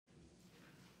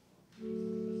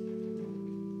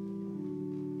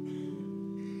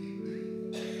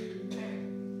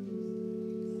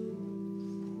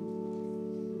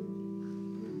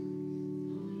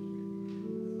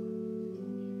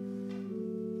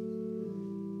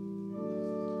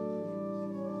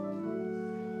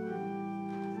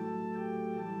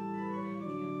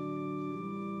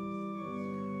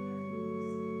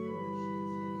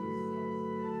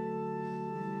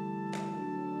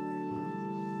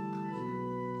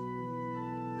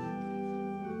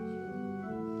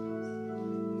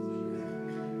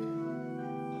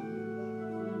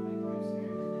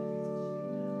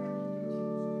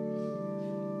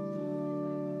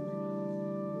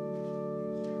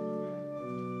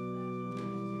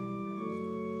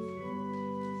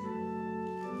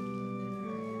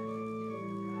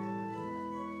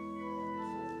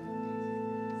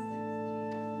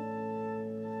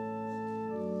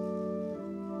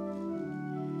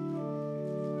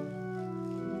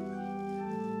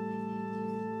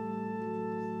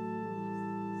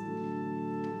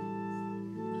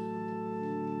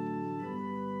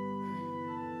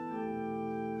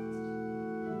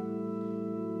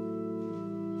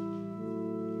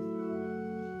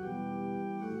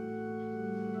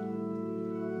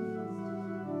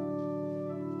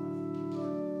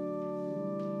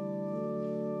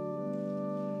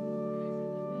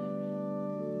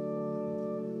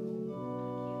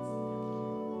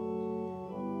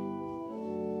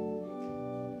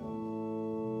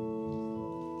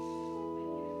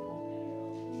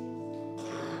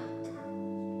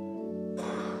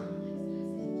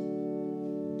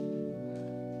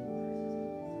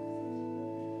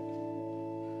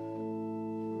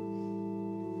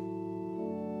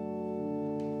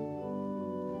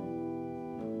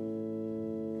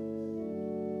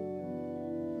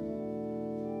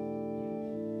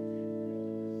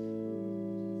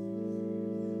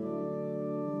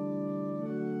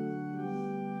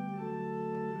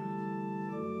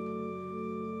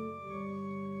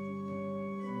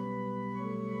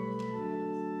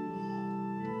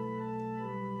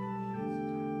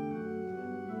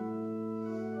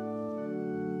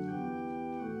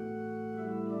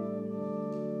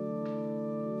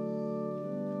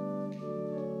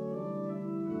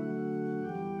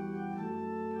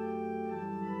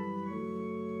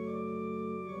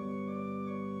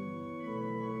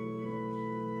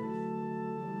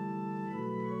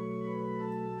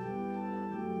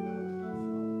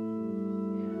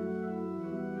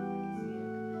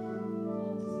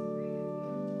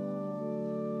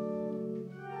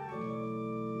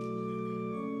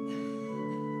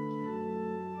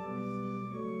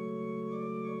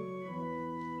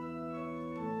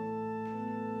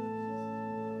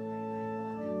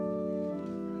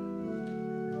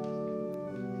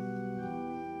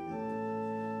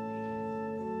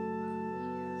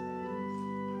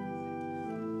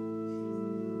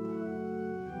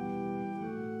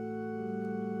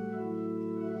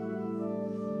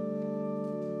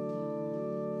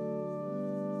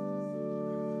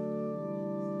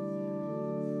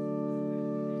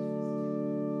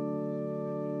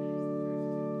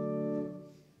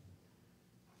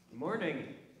morning.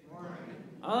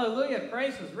 Hallelujah,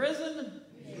 Christ is risen.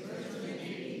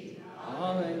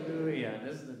 Hallelujah.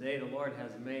 This is the day the Lord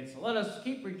has made. So let us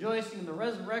keep rejoicing in the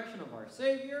resurrection of our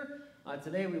Savior.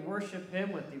 Today we worship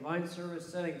him with divine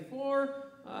service setting 4.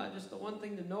 Just the one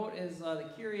thing to note is the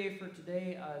Kyrie for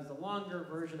today is the longer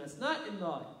version. It's not in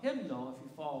the hymnal if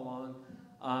you follow along.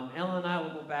 Ellen and I will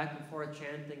go back and forth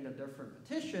chanting the different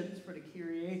petitions for the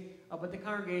Kyrie, but the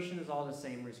congregation is all the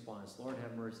same response. Lord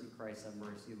have mercy, Christ have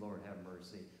mercy, Lord have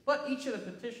mercy. But each of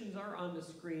the petitions are on the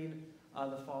screen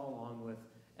to follow along with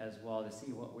as well to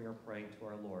see what we are praying to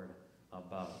our Lord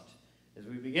about. As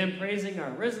we begin praising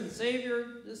our risen Savior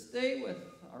this day with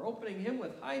our opening hymn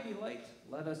with High Delight,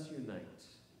 let us unite.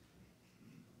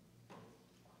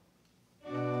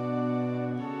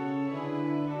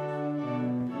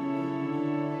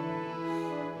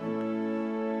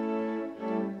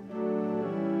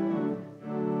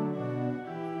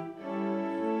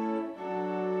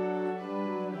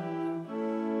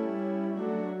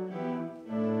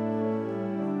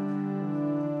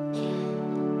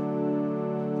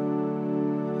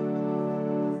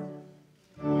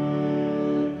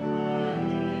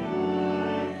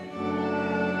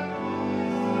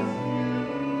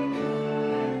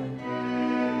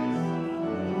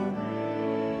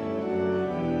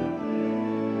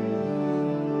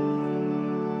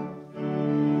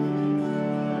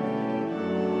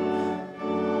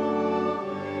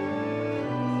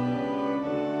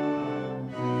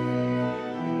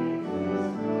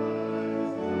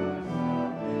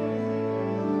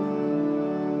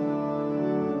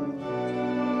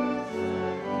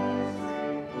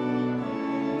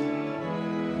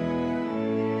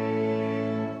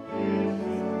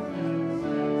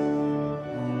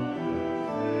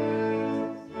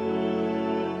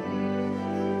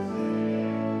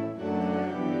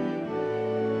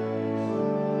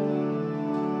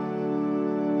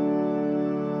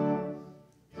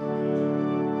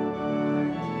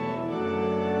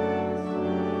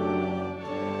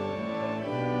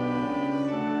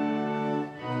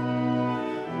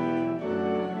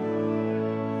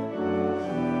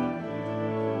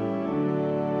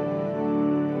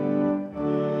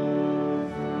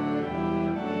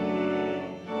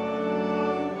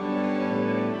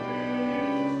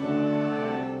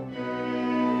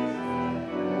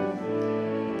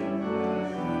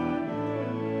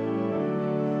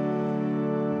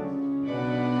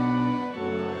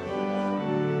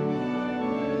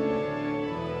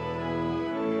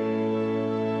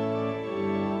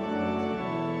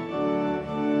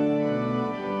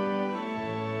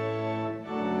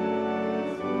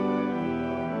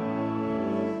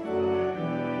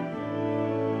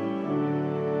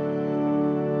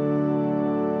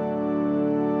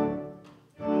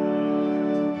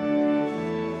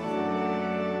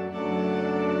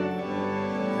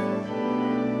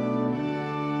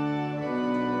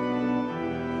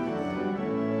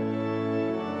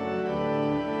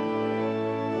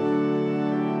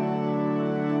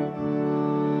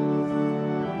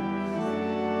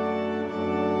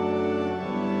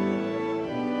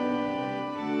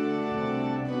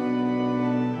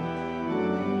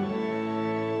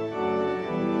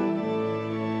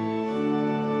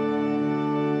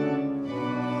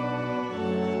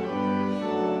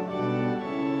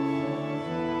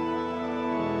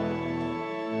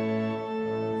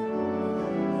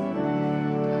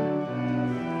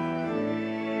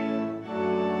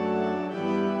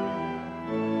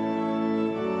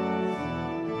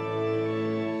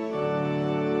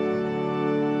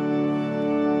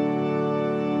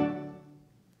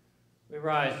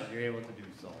 Rise as you're able to do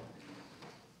so.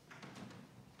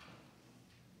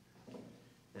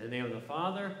 In the name of the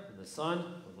Father, and the Son, and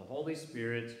of the Holy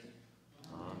Spirit.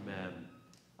 Amen.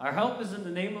 Our help is in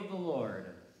the name of the Lord.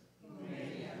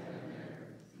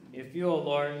 If you, O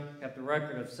Lord, kept a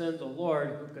record of sins, O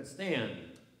Lord, who could stand?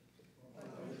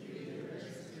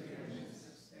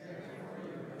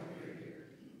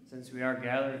 Since we are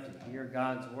gathered to hear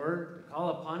God's word, to call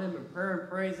upon him in prayer and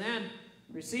praise, and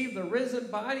receive the risen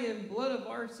body and blood of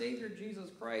our Savior Jesus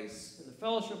Christ in the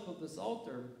fellowship of this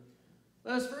altar,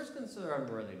 let us first consider our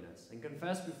unworthiness and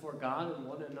confess before God and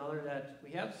one another that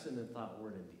we have sinned in thought,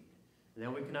 word, and deed, and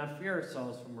that we cannot free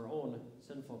ourselves from our own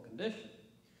sinful condition.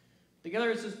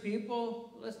 Together as his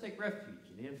people, let's take refuge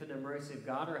in the infinite mercy of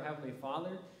God, our Heavenly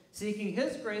Father, seeking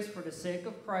his grace for the sake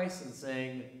of Christ and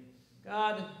saying,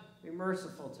 God, be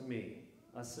merciful to me,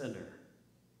 a sinner.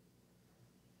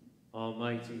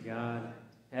 Almighty God,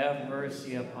 have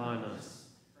mercy upon us.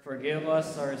 Forgive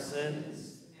us our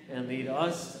sins, and lead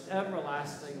us to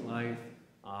everlasting life.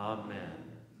 Amen.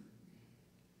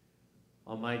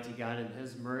 Almighty God, in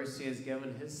his mercy, has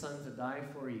given his Son to die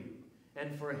for you.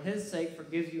 and for his sake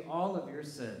forgives you all of your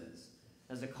sins.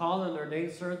 As a called and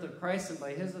ordained servant of Christ and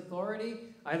by his authority,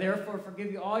 I therefore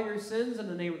forgive you all your sins in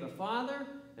the name of the Father,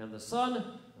 and of the Son, and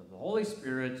of the Holy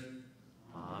Spirit.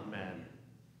 Amen.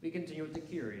 We continue with the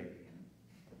Kyrie.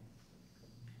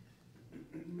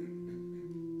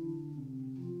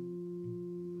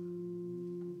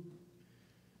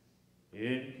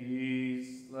 In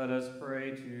peace, let us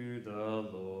pray to the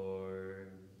Lord.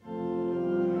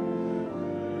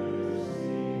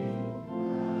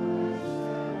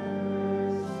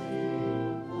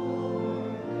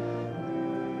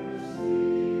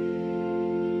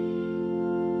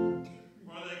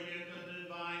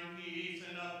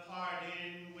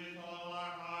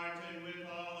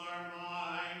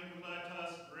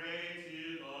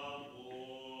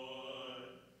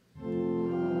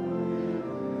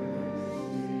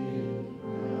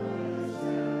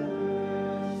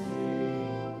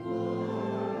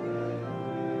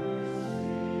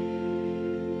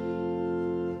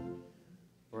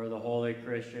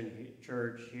 Christian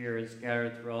church here and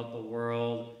scattered throughout the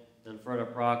world, and for the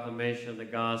proclamation of the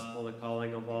gospel, the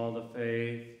calling of all to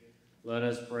faith, let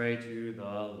us pray to the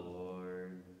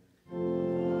Lord.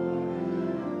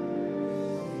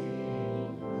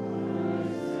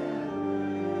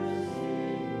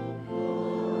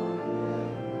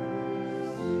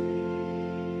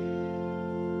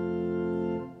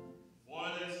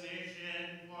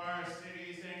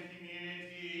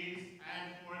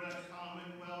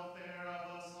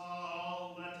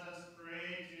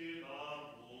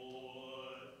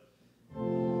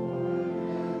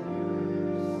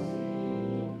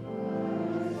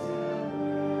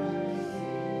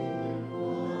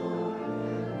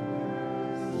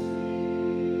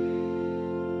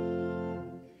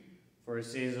 For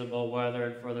seasonable weather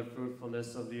and for the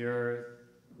fruitfulness of the earth,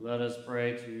 let us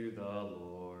pray to the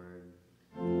Lord.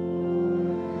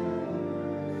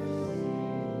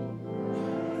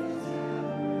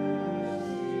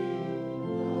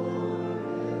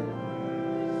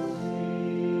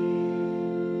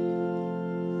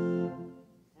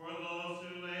 For those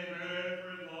who labor,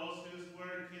 for those whose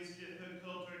work is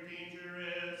difficult or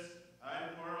dangerous, and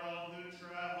for all who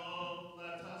travel,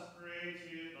 let us pray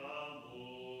to the Lord.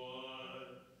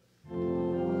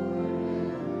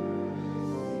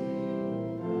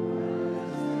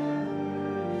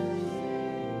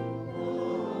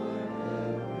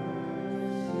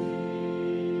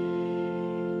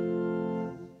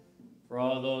 For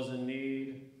all those in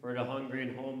need, for the hungry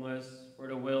and homeless, for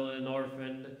the widow and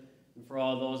orphaned, and for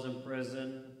all those in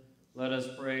prison, let us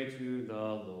pray to the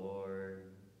Lord.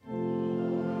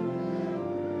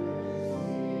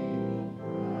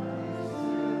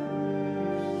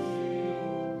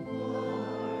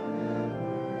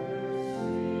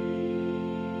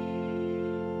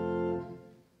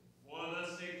 For the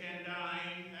sick and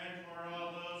dying, and for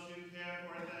all those who care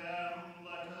for them,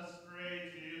 let us pray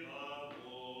to the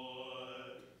Lord.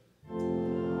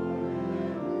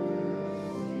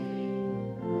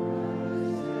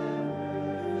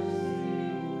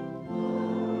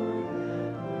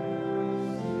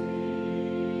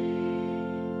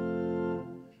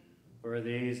 For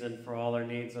these and for all our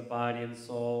needs of body and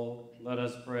soul, let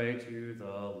us pray to the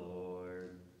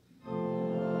Lord.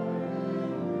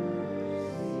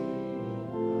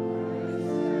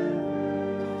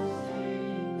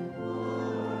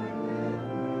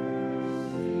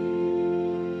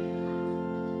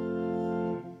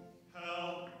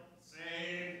 Help,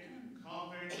 save,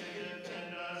 comfort, and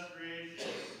defend us, gracious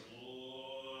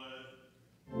Lord.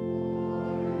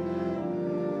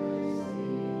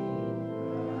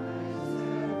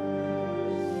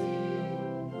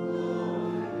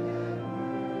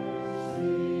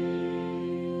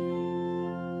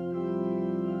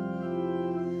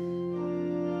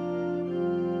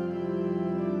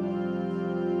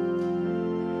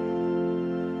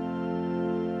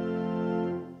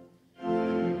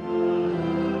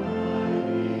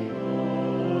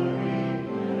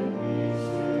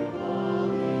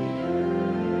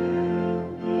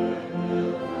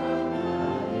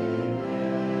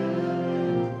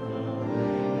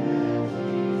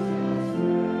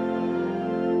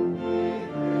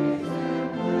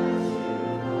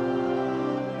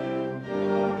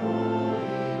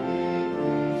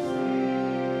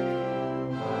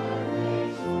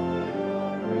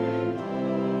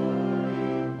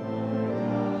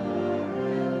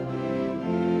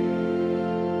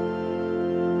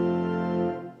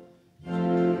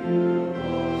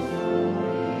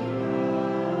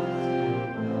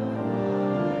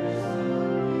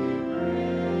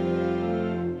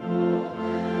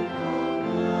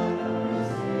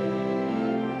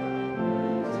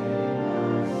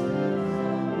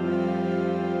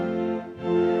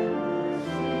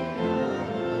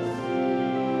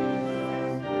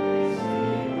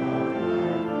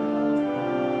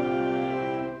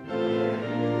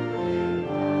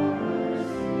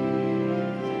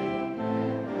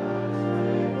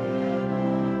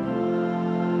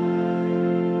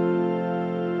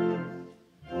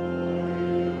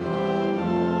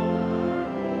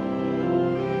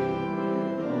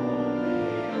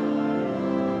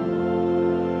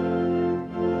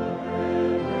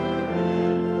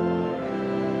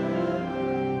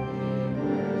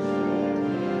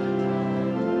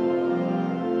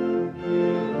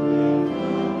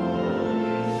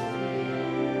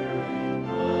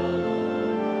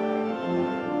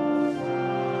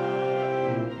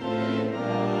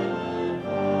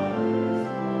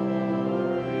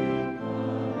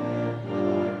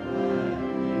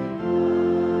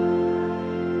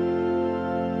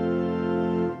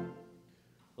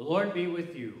 Lord be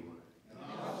with you.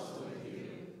 And also with you.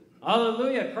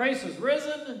 Hallelujah, Christ is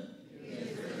risen. He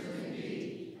is risen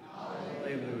indeed.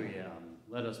 Hallelujah.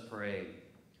 Let us pray.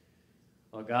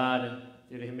 O God,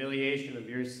 through the humiliation of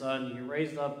your Son, you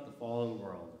raised up the fallen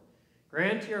world.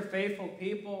 Grant to your faithful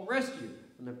people rescue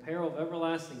from the peril of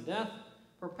everlasting death,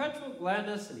 perpetual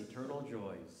gladness, and eternal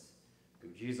joys.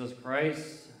 Through Jesus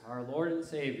Christ, our Lord and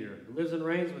Savior, who lives and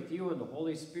reigns with you in the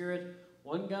Holy Spirit,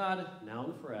 one God, now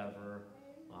and forever.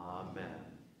 Amen.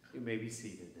 You may be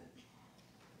seated.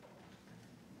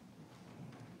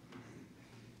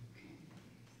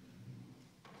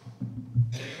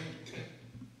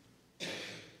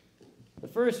 The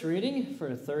first reading for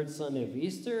the third Sunday of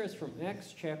Easter is from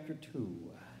Acts chapter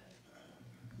 2.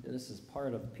 And this is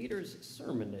part of Peter's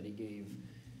sermon that he gave.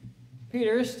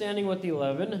 Peter, standing with the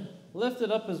 11,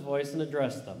 lifted up his voice and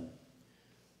addressed them.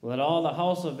 Let all the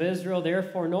house of Israel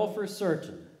therefore know for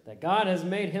certain that God has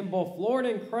made him both Lord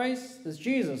and Christ, this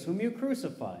Jesus whom you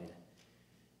crucified.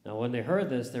 Now when they heard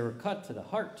this, they were cut to the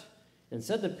heart, and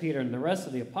said to Peter and the rest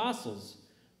of the apostles,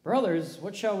 Brothers,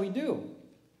 what shall we do?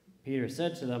 Peter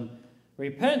said to them,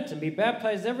 Repent and be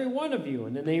baptized every one of you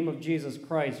in the name of Jesus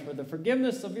Christ for the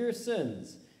forgiveness of your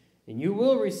sins, and you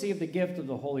will receive the gift of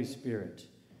the Holy Spirit.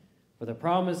 For the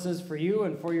promise is for you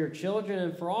and for your children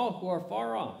and for all who are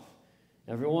far off,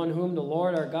 everyone whom the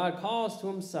Lord our God calls to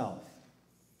himself.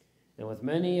 And with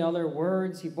many other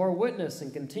words he bore witness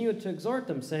and continued to exhort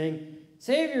them, saying,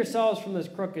 Save yourselves from this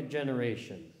crooked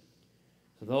generation.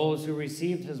 So those who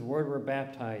received his word were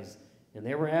baptized, and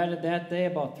there were added that day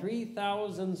about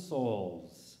 3,000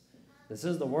 souls. This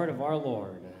is the word of our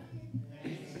Lord.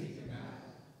 Thanks be to God.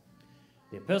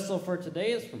 The epistle for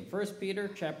today is from 1 Peter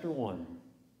chapter 1.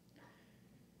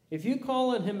 If you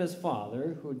call on him as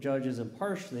Father, who judges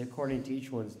impartially according to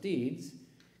each one's deeds,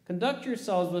 conduct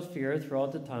yourselves with fear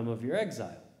throughout the time of your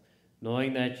exile,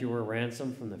 knowing that you were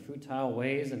ransomed from the futile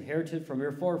ways inherited from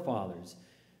your forefathers,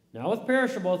 not with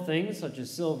perishable things such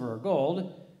as silver or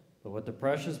gold, but with the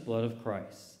precious blood of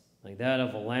Christ, like that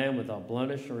of a lamb without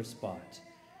blemish or spot.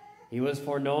 He was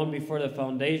foreknown before the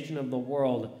foundation of the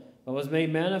world, but was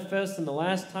made manifest in the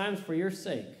last times for your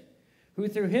sake, who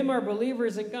through him are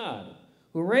believers in God,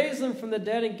 who raised him from the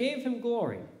dead and gave him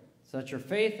glory, so that your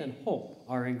faith and hope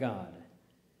are in God.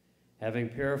 Having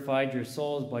purified your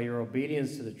souls by your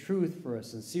obedience to the truth for a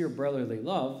sincere brotherly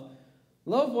love,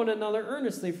 love one another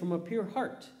earnestly from a pure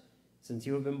heart, since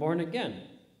you have been born again,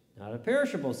 not of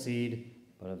perishable seed,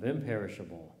 but of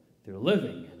imperishable, through the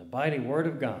living and abiding word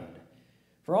of God.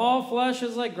 For all flesh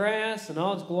is like grass, and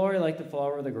all its glory like the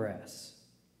flower of the grass.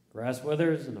 Grass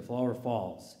withers and the flower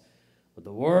falls, but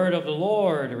the word of the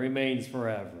Lord remains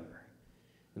forever.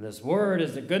 And this word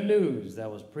is the good news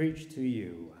that was preached to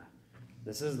you.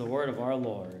 This is the word of our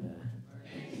Lord.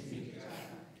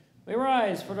 We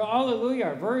rise for the Alleluia,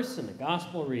 our verse and the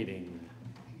gospel reading.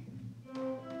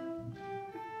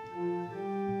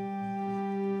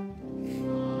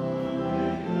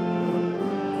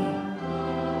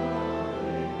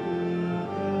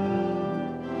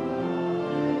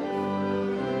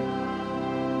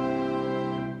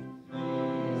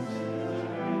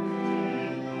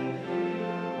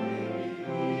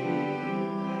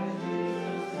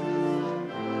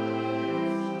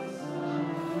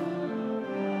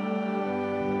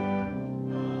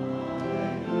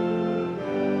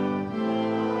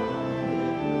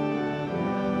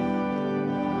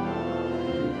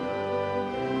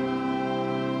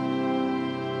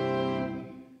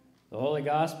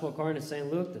 Gospel according to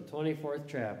St. Luke, the 24th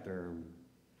chapter.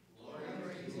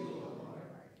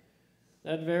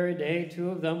 That very day, two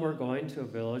of them were going to a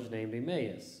village named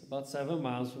Emmaus, about 7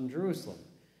 miles from Jerusalem.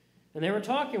 And they were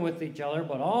talking with each other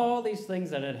about all these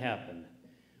things that had happened.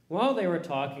 While they were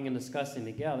talking and discussing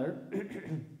together,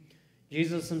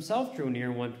 Jesus himself drew near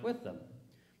and went with them.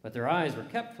 But their eyes were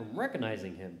kept from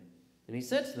recognizing him. And he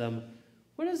said to them,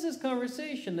 What is this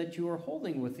conversation that you are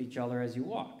holding with each other as you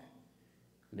walk?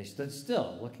 And they stood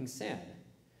still, looking sad.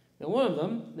 Then one of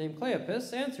them, named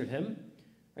Cleopas, answered him,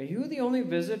 Are you the only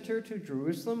visitor to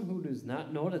Jerusalem who does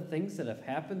not know the things that have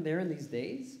happened there in these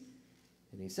days?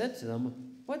 And he said to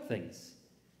them, What things?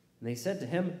 And they said to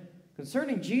him,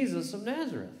 Concerning Jesus of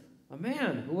Nazareth, a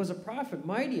man who was a prophet,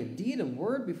 mighty in deed and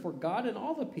word before God and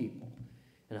all the people,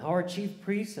 and how our chief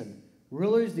priests and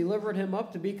rulers delivered him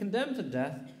up to be condemned to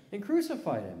death and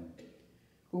crucified him.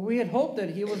 But we had hoped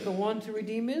that he was the one to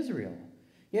redeem Israel.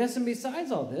 Yes, and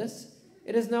besides all this,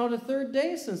 it is now the 3rd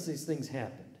day since these things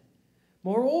happened.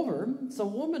 Moreover,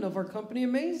 some women of our company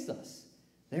amazed us.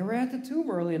 They were at the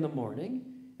tomb early in the morning,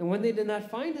 and when they did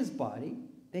not find his body,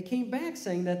 they came back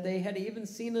saying that they had even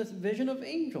seen a vision of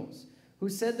angels who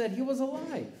said that he was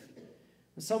alive.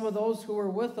 And some of those who were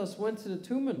with us went to the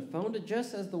tomb and found it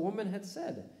just as the woman had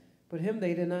said, but him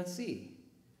they did not see.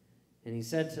 And he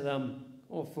said to them,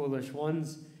 O foolish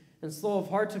ones, and slow of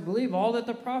heart to believe all that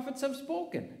the prophets have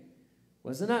spoken.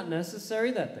 Was it not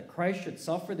necessary that the Christ should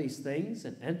suffer these things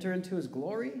and enter into his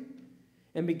glory?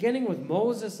 And beginning with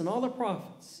Moses and all the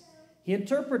prophets, he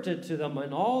interpreted to them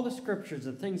in all the scriptures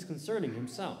the things concerning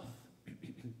himself.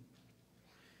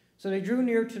 So they drew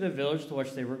near to the village to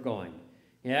which they were going.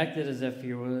 He acted as if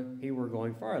he were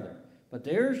going farther. But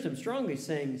they urged him strongly,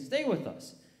 saying, Stay with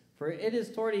us, for it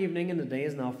is toward evening, and the day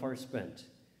is now far spent.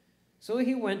 So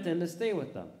he went in to stay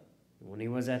with them. And when he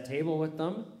was at table with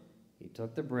them, he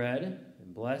took the bread,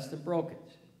 and blessed and broke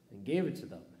it, and gave it to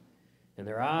them. And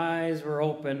their eyes were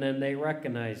opened, and they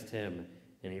recognized him,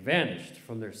 and he vanished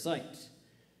from their sight.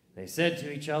 They said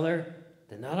to each other,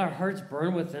 Did not our hearts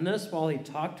burn within us while he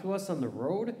talked to us on the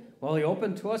road, while he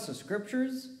opened to us the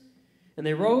scriptures? And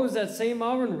they rose that same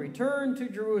hour and returned to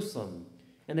Jerusalem.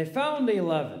 And they found the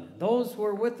 11, those who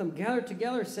were with them gathered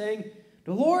together, saying,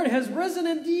 The Lord has risen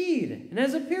indeed, and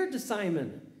has appeared to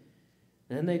Simon.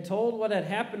 Then they told what had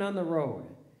happened on the road,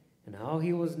 and how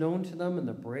he was known to them in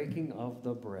the breaking of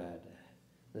the bread.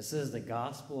 This is the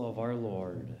gospel of our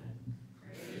Lord.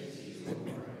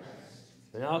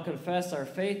 We now confess our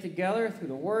faith together through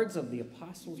the words of the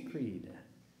Apostles' Creed.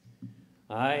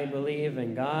 I believe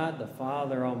in God, the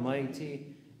Father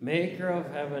Almighty, maker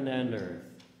of heaven and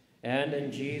earth, and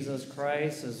in Jesus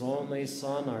Christ, his only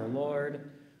Son, our Lord,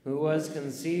 who was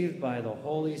conceived by the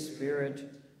Holy Spirit,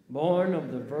 born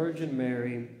of the Virgin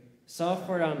Mary,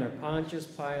 suffered under Pontius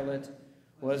Pilate,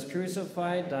 was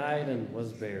crucified, died, and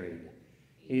was buried.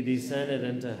 He descended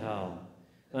into hell.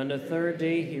 On the third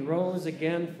day he rose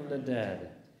again from the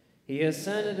dead. He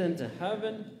ascended into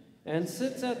heaven and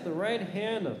sits at the right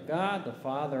hand of God the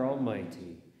Father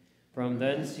Almighty. From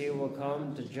thence he will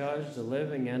come to judge the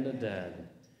living and the dead.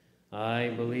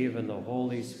 I believe in the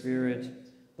Holy Spirit,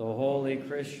 the holy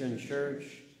Christian church,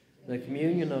 the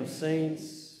communion of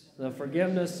saints, the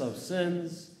forgiveness of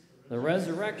sins, the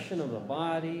resurrection of the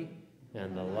body,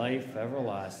 and the life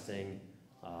everlasting.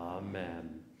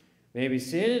 Amen. May be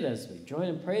seated as we join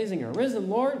in praising our risen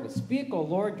Lord with Speak, O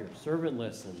Lord, your servant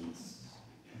listens.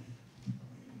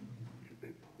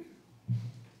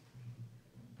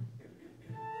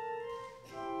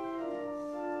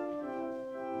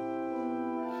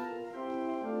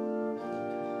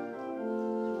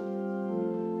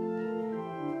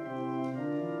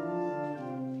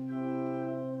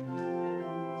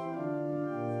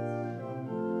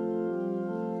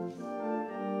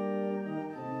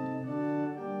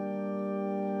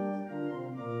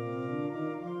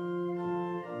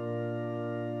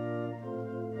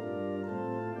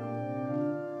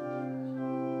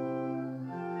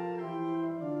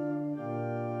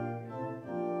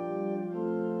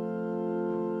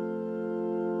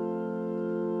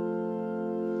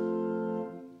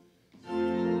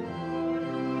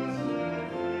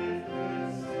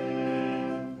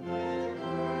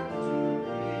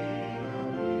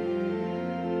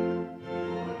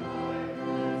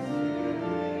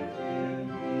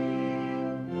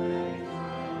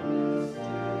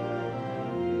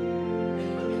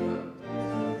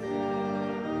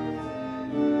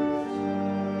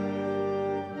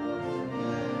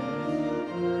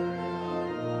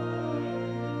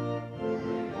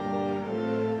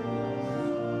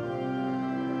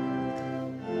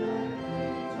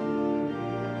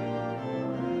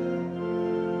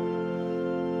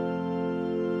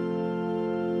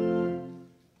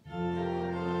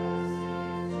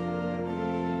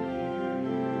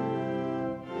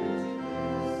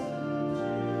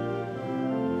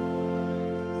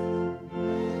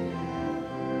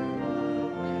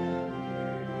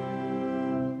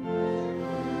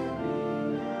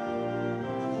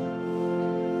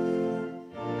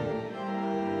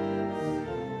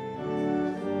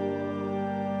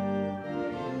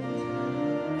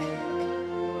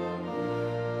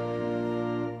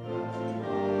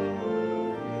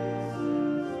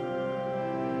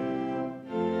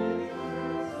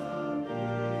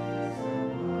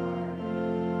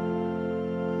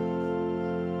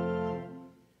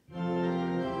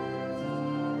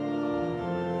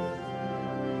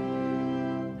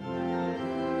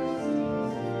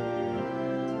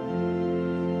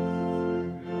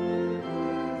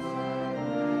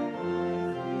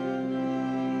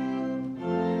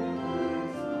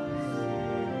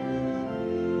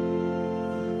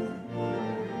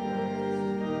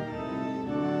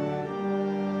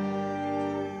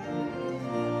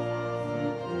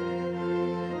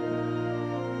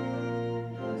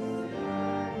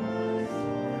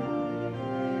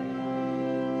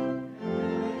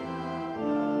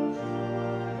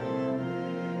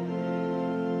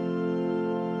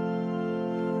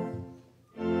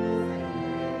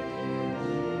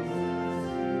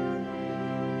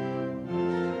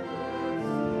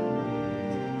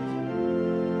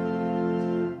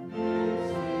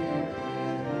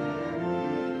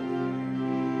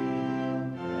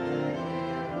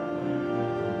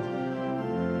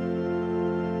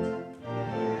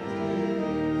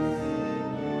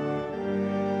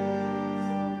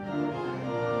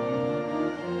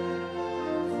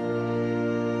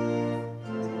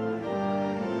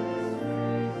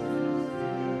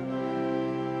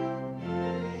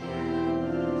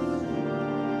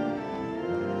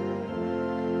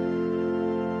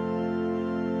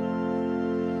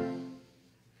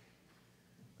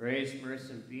 Grace,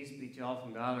 mercy, and peace be to you all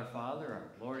from God our Father, our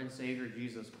Lord and Savior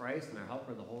Jesus Christ, and our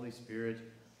Helper, the Holy Spirit.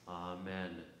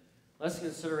 Amen. Lesson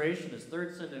consideration, this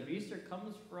third Sunday of Easter,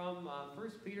 comes from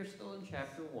 1 Peter, still in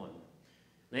chapter 1. In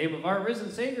the name of our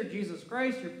risen Savior, Jesus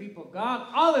Christ, your people of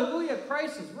God, hallelujah,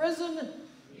 Christ is risen.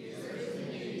 He is risen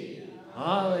indeed.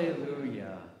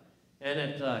 Hallelujah. And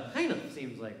it kind of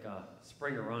seems like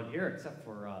spring around here, except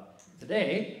for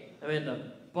today. I mean,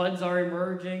 the buds are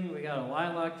emerging. We got a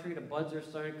lilac tree. The buds are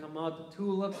starting to come out. The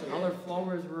tulips and other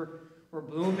flowers were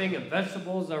blooming, and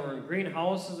vegetables that were in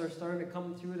greenhouses are starting to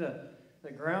come through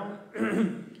the ground.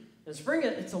 And spring,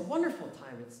 it's a wonderful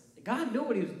time. God knew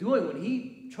what he was doing when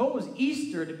he chose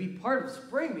Easter to be part of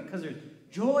spring, because there's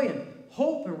joy and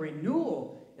hope and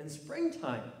renewal in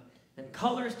springtime. And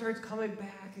color starts coming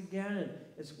back again, and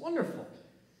it's wonderful.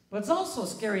 But it's also a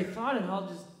scary thought in how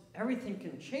just everything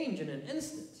can change in an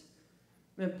instant.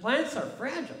 I mean, plants are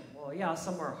fragile. Well, yeah,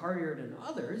 some are hardier than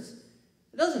others.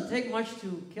 It doesn't take much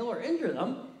to kill or injure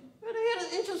them. But I had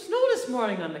an inch of snow this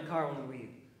morning on the car when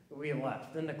we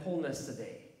left in the coldness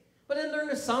today. But then during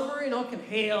the summer, it can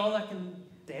hail, that can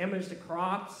damage the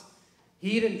crops.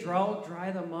 Heat and drought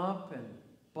dry them up, and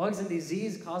bugs and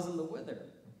disease cause them to wither.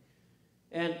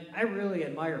 And I really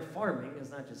admire farming.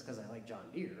 It's not just because I like John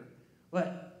Deere,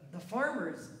 but the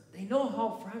farmers, they know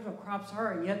how fragile crops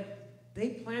are, and yet they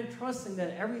plant trusting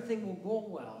that everything will go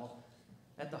well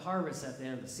at the harvest at the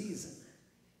end of the season.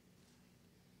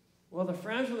 Well, the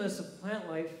fragileness of plant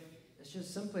life is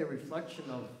just simply a reflection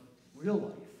of real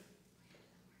life.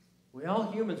 We all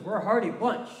humans, we're a hardy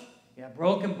bunch. Yeah,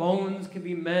 broken bones can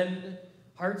be mended.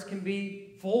 Hearts can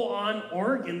be full-on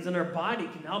organs in our body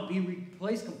can now be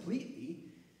replaced completely.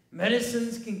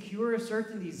 Medicines can cure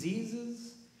certain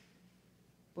diseases.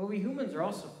 But we humans are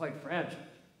also quite fragile.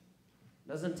 It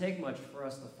doesn't take much for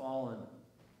us to fall and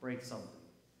break something.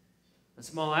 A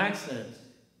small accident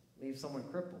leaves someone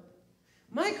crippled.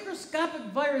 Microscopic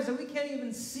virus that we can't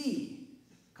even see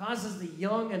causes the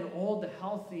young and old, the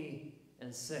healthy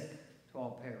and sick to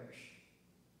all perish.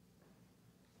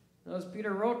 Now, as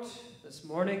Peter wrote this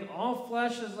morning, all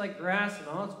flesh is like grass, and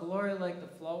all its glory like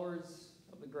the flowers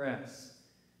of the grass.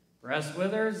 Grass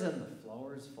withers and the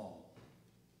flowers fall.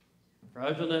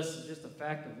 Fragileness is just a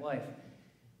fact of life.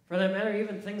 For that matter,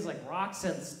 even things like rocks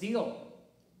and steel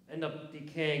end up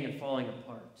decaying and falling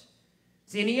apart.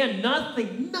 See, in the end,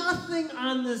 nothing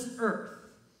on this earth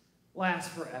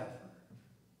lasts forever.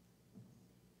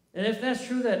 And if that's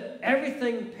true, that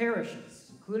everything perishes,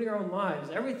 including our own lives,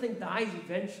 everything dies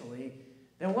eventually,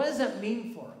 then what does that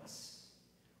mean for us?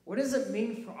 What does it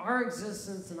mean for our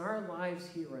existence and our lives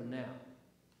here and now?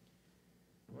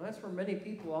 Well, that's where many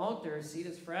people out there see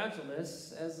this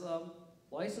fragileness as a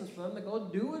license for them to go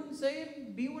do and say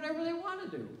and be whatever they want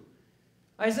to do.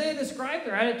 Isaiah described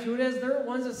their attitude as they're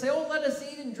ones that say, oh, let us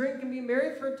eat and drink and be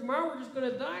merry, for tomorrow we're just going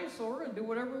to die, so we're going to do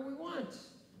whatever we want.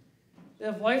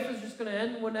 If life is just going to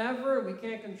end whenever and we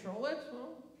can't control it,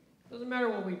 well, it doesn't matter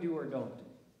what we do or don't do.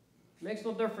 It makes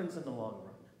no difference in the long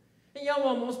run. And yeah,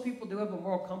 well, most people do have a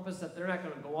moral compass that they're not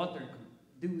going to go out there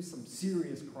and do some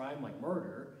serious crime like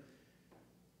murder.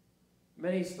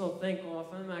 Many still think, well,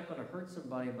 if I'm not going to hurt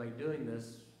somebody by doing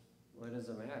this, what does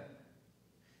it matter?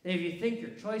 And if you think your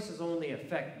choices only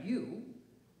affect you,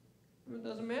 it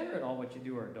doesn't matter at all what you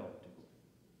do or don't do.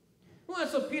 Well,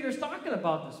 that's what Peter's talking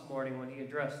about this morning when he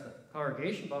addressed the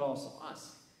congregation, but also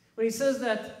us. When he says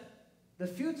that the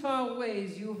futile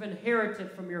ways you've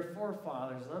inherited from your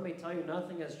forefathers, let me tell you,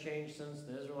 nothing has changed since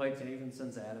the Israelites and even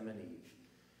since Adam and Eve.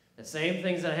 The same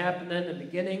things that happened in the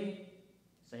beginning,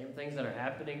 same things that are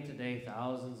happening today,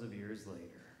 thousands of years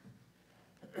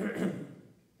later.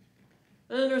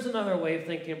 And then there's another way of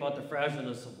thinking about the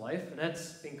fragileness of life, and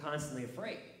that's being constantly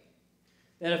afraid.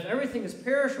 That if everything is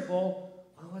perishable,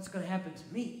 well, what's going to happen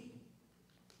to me?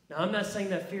 Now, I'm not saying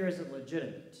that fear isn't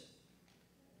legitimate.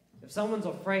 If someone's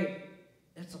afraid,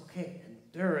 it's okay. And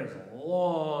there is a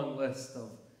long list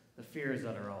of the fears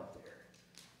that are out there.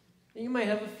 And you might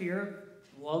have a fear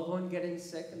of a loved one getting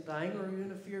sick and dying, or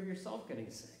even a fear of yourself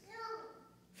getting sick.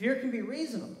 Fear can be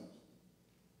reasonable.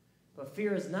 But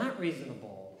fear is not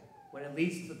reasonable when it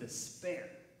leads to despair.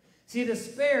 See,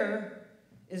 despair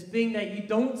is being that you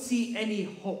don't see any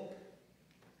hope.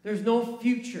 There's no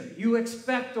future. You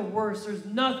expect the worst. There's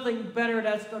nothing better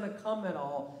that's going to come at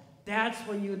all. That's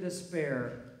when you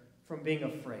despair from being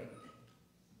afraid.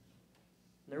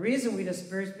 And the reason we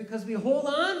despair is because we hold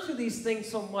on to these things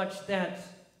so much that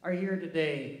are here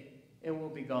today and will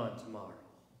be gone tomorrow.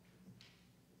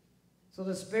 So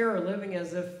despair or living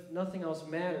as if nothing else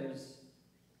matters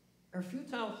are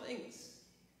futile things.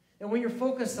 And when you're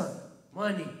focused on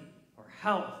money or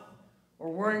health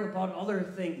or worrying about other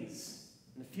things,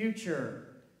 in the future.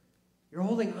 You're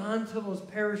holding on to those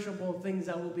perishable things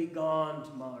that will be gone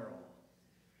tomorrow.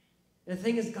 And the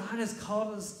thing is, God has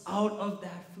called us out of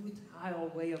that futile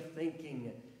way of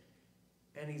thinking,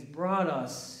 and he's brought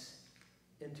us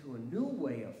into a new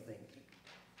way of thinking,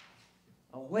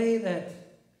 a way that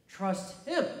trusts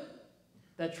him,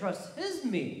 that trusts his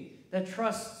meaning, that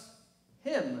trusts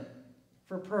him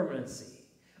for permanency,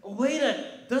 a way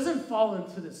that doesn't fall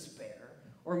into despair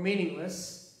or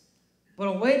meaningless, but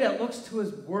a way that looks to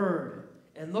his word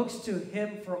and looks to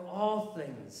him for all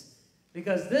things,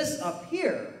 because this up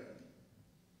here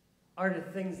are the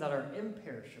things that are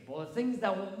imperishable, the things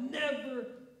that will never,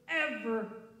 ever,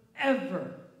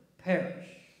 ever perish.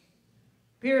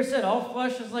 Peter said, all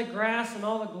flesh is like grass, and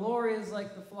all the glory is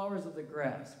like the flowers of the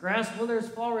grass. Grass withers,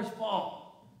 flowers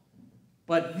fall.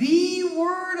 But the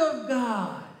word of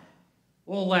God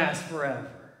will last forever.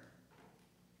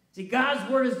 See, God's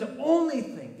word is the only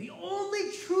thing, the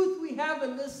only truth we have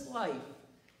in this life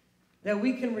that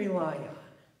we can rely on.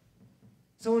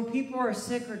 So when people are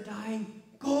sick or dying,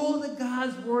 go to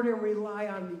God's word and rely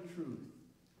on the truth.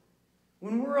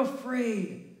 When we're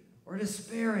afraid or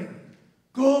despairing,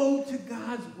 go to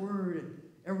God's word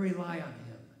and rely on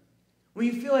him. When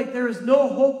you feel like there is no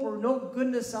hope or no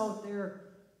goodness out there,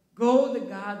 go to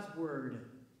God's word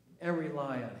and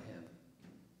rely on him.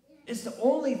 It's the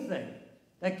only thing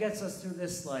that gets us through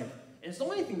this life. And it's the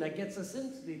only thing that gets us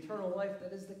into the eternal life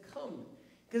that is to come.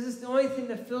 Because it's the only thing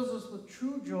that fills us with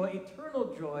true joy,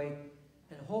 eternal joy,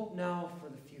 and hope now for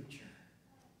the future.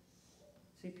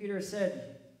 See, Peter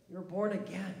said, you're born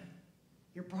again.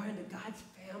 You're brought into God's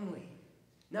family.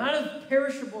 Not of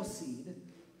perishable seed,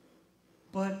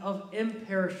 but of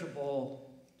imperishable,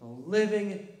 the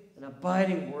living and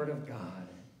abiding word of God.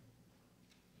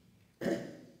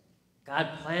 God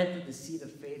planted the seed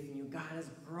of faith in you. God has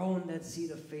grown that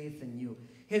seed of faith in you.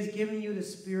 He has given you the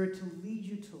Spirit to lead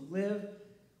you to live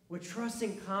with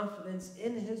trusting confidence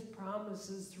in his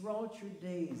promises throughout your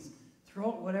days,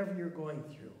 throughout whatever you're going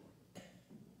through.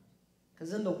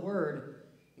 Because in the Word,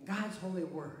 in God's holy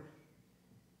Word,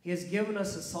 he has given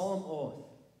us a solemn oath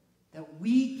that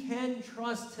we can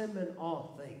trust him in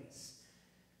all things.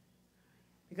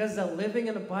 Because the living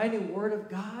and abiding Word of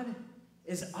God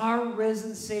is our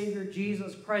risen Savior,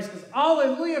 Jesus Christ. Because,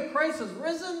 hallelujah, Christ is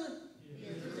risen. He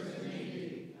is risen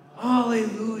indeed.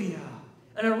 Hallelujah.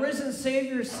 And a risen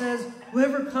Savior says,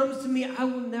 whoever comes to me, I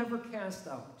will never cast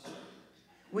out.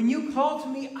 When you call to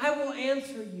me, I will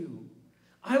answer you.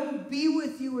 I will be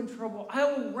with you in trouble.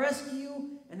 I will rescue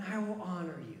you, and I will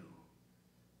honor you.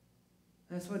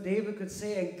 That's what David could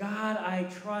say. In God I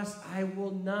trust, I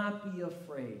will not be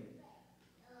afraid.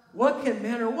 What can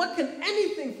man, or what can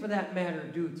anything for that matter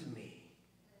do to me?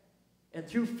 And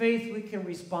through faith we can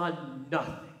respond,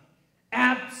 nothing.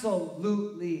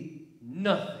 Absolutely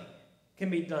nothing can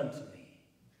be done to me.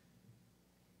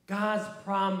 God's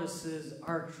promises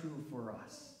are true for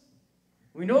us.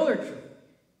 We know they're true.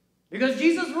 Because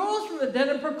Jesus rose from the dead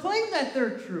and proclaimed that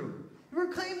they're true. He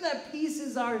proclaimed that peace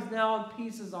is ours now and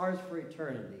peace is ours for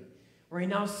eternity. Where he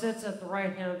now sits at the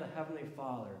right hand of the Heavenly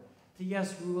Father to,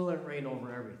 yes, rule and reign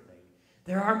over everything.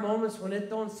 There are moments when it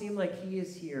don't seem like he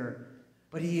is here,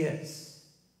 but he is.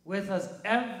 With us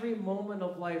every moment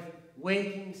of life,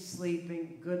 waking,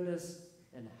 sleeping, goodness,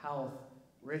 and health,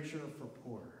 richer for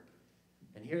poorer.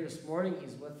 And here this morning,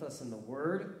 he's with us in the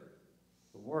Word,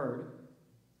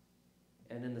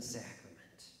 and in the sacrament.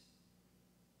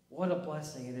 What a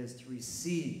blessing it is to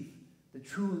receive the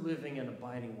true living and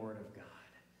abiding Word of God.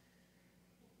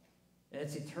 And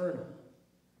it's eternal.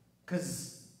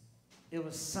 Because it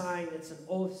was signed, it's an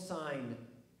oath signed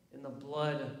in the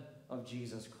blood of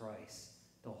Jesus Christ.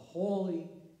 The holy,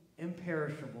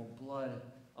 imperishable blood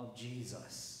of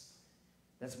Jesus.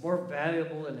 That's more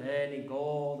valuable than any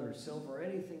gold or silver or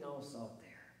anything else out there.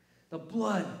 The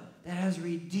blood that has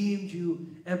redeemed you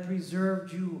and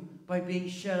preserved you by being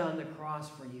shed on the cross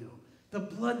for you. The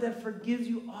blood that forgives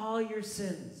you all your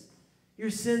sins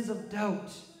of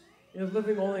doubt, and of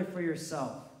living only for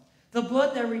yourself. The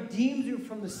blood that redeems you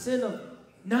from the sin of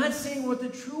not seeing what the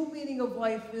true meaning of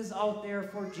life is out there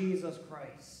for Jesus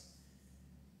Christ.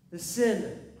 The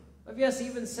sin of, yes,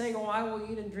 even saying, oh, I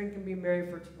will eat and drink and be merry,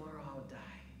 for tomorrow I will die.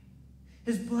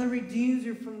 His blood redeems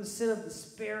you from the sin of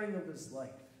despairing of this life,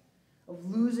 of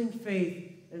losing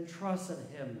faith and trust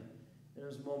in him in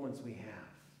those moments we have.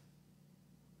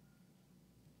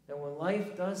 And when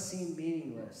life does seem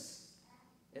meaningless,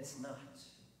 it's not.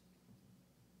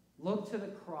 Look to the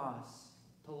cross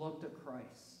to look to Christ.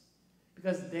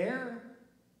 Because there,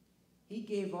 he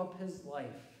gave up his life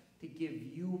to give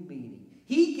you meaning.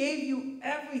 He gave you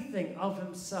everything of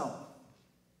himself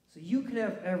so you can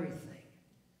have everything.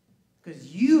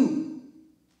 Because you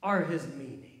are his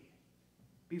meaning.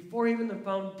 Before even the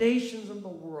foundations of the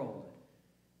world,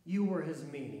 you were his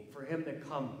meaning for him to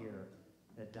come here,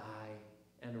 to die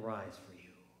and rise for you.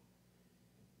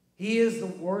 He is the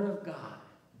Word of God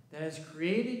that has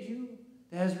created you,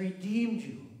 that has redeemed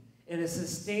you, and is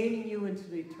sustaining you into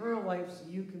the eternal life so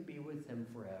you can be with him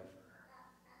forever.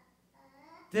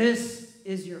 This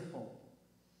is your hope.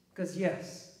 Because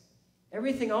yes,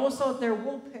 everything else out there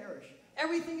will perish.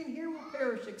 Everything in here will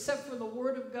perish except for the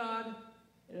Word of God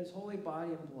and his holy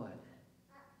body and blood.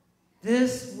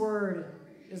 This Word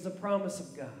is the promise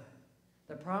of God.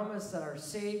 The promise that our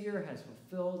Savior has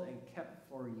fulfilled and kept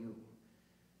for you.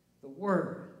 The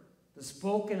Word, the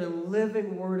spoken and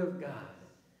living Word of God,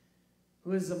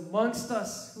 who is amongst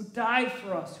us, who died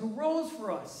for us, who rose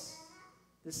for us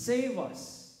to save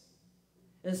us.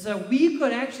 And so we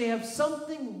could actually have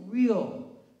something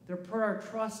real to put our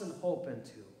trust and hope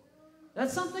into. Not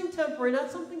something temporary,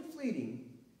 not something fleeting,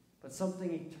 but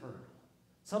something eternal,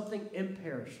 something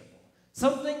imperishable,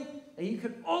 something that you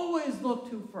can always look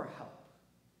to for help,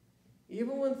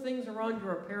 even when things around you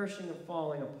are perishing and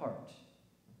falling apart.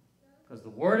 Because the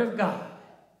Word of God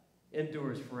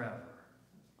endures forever.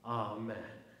 Amen.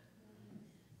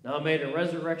 Now may the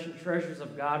resurrection treasures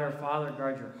of God our Father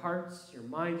guard your hearts, your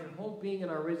minds, your whole being in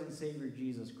our risen Savior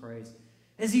Jesus Christ,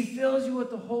 as he fills you with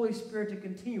the Holy Spirit to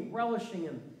continue relishing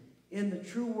in the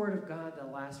true Word of God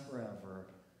that lasts forever.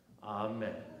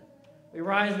 Amen. We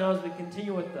rise now as we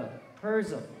continue with the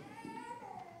prayers of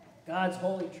God's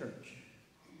holy church.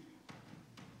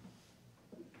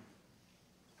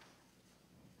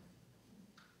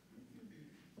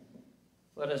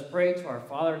 Let us pray to our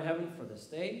Father in heaven for this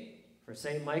day, for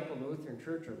St. Michael Lutheran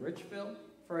Church of Richville,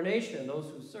 for our nation and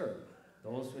those who serve,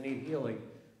 those who need healing,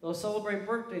 those celebrating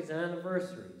birthdays and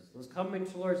anniversaries, those coming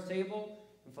to the Lord's table,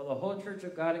 and for the whole Church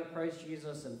of God in Christ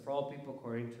Jesus, and for all people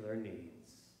according to their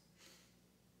needs.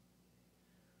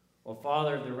 O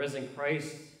Father of the risen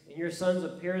Christ, in your Son's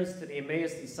appearance to the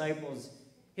Emmaus disciples,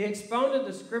 he expounded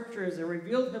the Scriptures and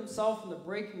revealed himself in the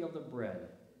breaking of the bread.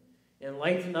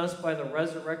 Enlighten us by the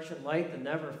resurrection light that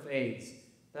never fades,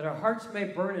 that our hearts may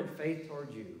burn in faith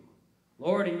toward you.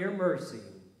 Lord, in your mercy.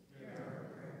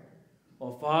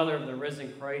 O Father of the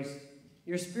risen Christ,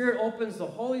 your Spirit opens the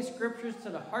Holy Scriptures to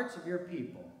the hearts of your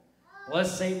people.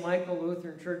 Bless St. Michael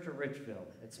Lutheran Church of Richville,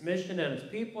 its mission and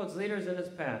its people, its leaders and its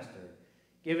pastor,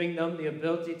 giving them the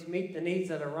ability to meet the needs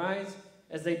that arise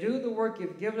as they do the work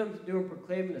you've given them to do in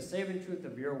proclaiming the saving truth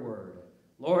of your word.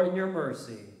 Lord, in your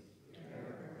mercy.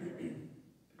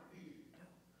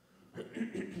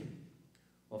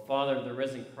 O Father of the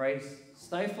risen Christ,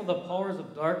 stifle the powers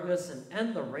of darkness and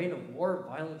end the reign of war,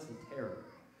 violence, and terror.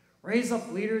 Raise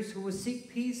up leaders who will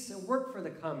seek peace and work for the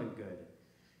common good.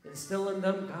 Instill in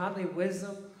them godly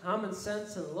wisdom, common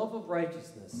sense, and love of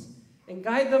righteousness, and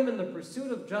guide them in the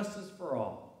pursuit of justice for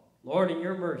all. Lord, in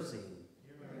your mercy.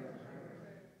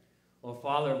 O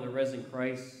Father of the risen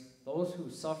Christ, those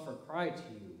who suffer cry to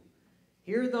you.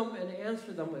 Hear them and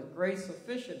answer them with grace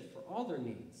sufficient for all their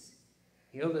needs.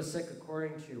 Heal the sick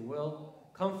according to your will,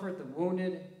 comfort the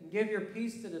wounded, and give your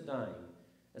peace to the dying,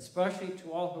 especially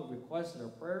to all who requested our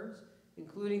prayers,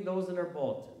 including those in our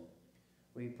bulletin.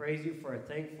 We praise you for a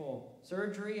thankful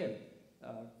surgery and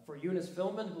for Eunice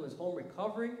Philman, who is home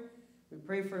recovering. We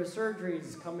pray for the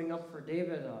surgeries coming up for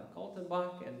David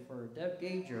Kaltenbach and for Deb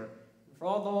Gager, and for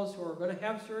all those who are going to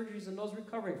have surgeries and those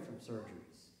recovering from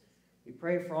surgeries. We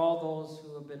pray for all those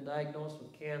who have been diagnosed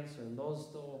with cancer and those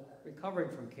still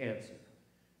recovering from cancer,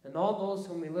 and all those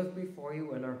whom we lift before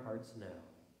you in our hearts now.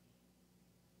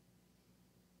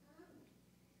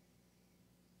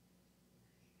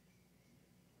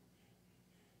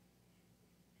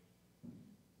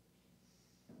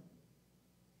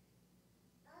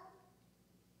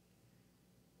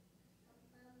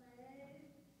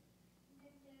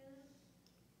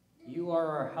 You are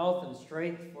our health and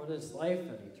strength for this life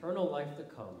and eternal life to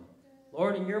come.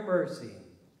 Lord, in your mercy.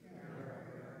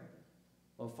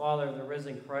 O Father of the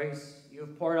risen Christ, you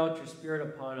have poured out your Spirit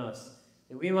upon us,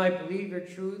 that we might believe your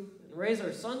truth and raise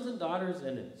our sons and daughters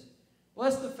in it.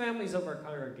 Bless the families of our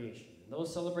congregation, and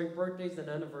those celebrating birthdays and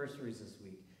anniversaries this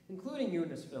week, including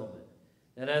Eunice Philman,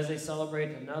 that as they celebrate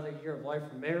another year of life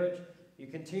from marriage, you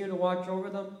continue to watch over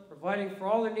them, providing for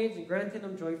all their needs and granting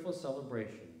them joyful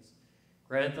celebrations.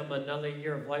 Grant them another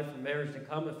year of life from marriage to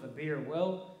come, if it be your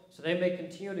will, so they may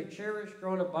continue to cherish,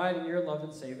 grow, and abide in your love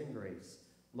and saving grace.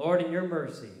 Lord, in your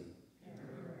mercy.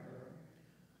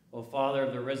 O Father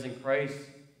of the risen Christ,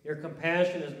 your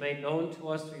compassion is made known to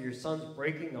us through your Son's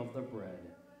breaking of the bread.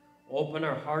 Open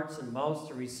our hearts and mouths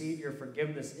to receive your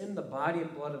forgiveness in the body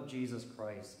and blood of Jesus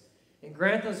Christ, and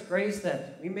grant us grace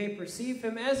that we may perceive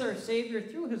him as our Savior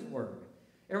through his word,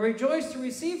 and rejoice to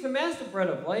receive him as the bread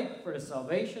of life for the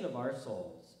salvation of our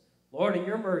souls. Lord, in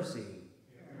your mercy.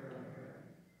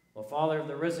 O Father of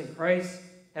the risen Christ,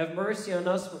 have mercy on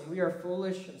us when we are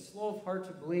foolish and slow of heart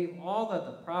to believe all that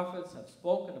the prophets have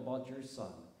spoken about your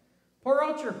Son. Pour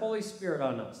out your Holy Spirit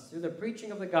on us through the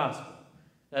preaching of the gospel,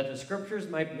 that the scriptures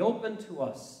might be opened to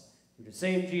us. Through the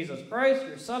same Jesus Christ,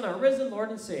 your Son, our risen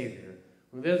Lord and Savior,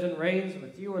 who lives and reigns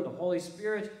with you in the Holy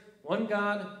Spirit, one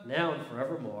God, now and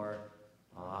forevermore.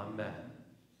 Amen.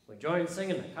 We join in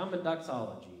singing the common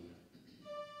doxology.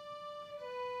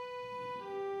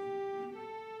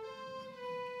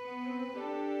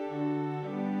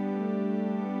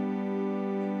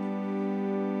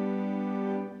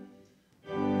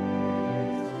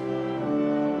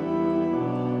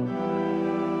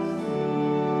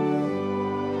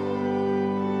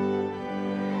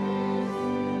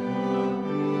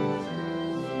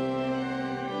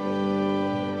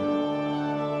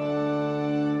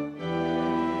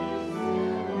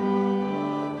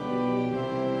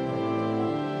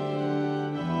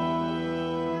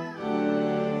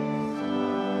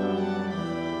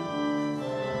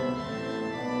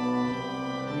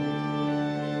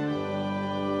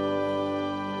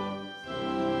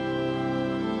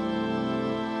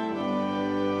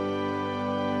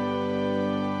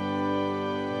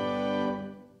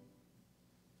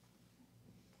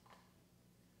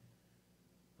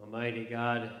 Almighty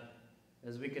God,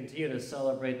 as we continue to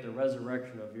celebrate the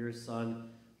resurrection of your Son,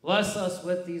 bless us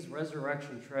with these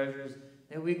resurrection treasures,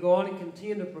 that we go on and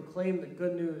continue to proclaim the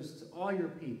good news to all your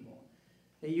people,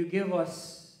 that you give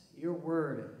us your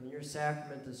word and your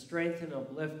sacrament to strengthen and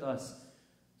uplift us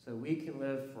so we can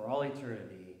live for all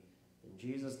eternity. In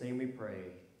Jesus' name we pray.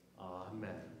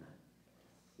 Amen.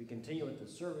 We continue with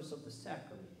the service of the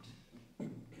sacrament.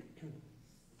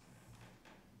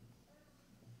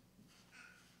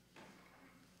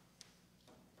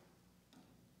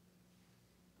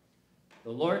 The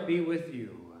Lord be with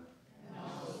you. And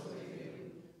also with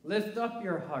you. Lift up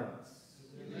your hearts.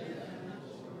 We lift them up,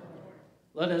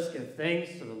 Lord. Let us give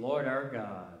thanks to the Lord our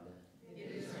God. It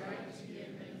is right to give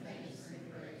him thanks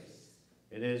and praise.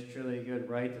 It is truly good,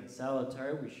 right, and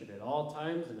salutary. We should at all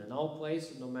times and in all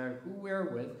places, no matter who we are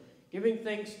with, giving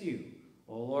thanks to you,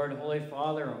 O Lord, Holy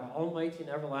Father, our almighty and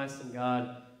everlasting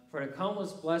God, for the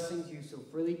countless blessings you so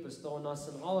freely bestow on us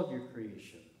in all of your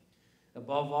creation.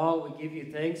 Above all, we give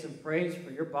you thanks and praise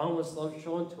for your boundless love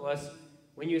shown to us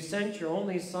when you sent your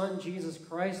only Son, Jesus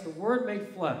Christ, the Word made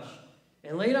flesh,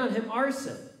 and laid on him our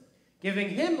sin, giving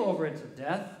him over into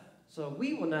death, so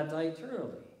we will not die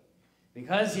eternally.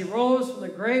 Because he rose from the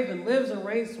grave and lives and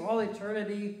reigns to all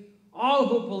eternity, all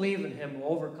who believe in him will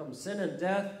overcome sin and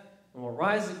death and will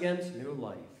rise again to new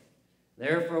life.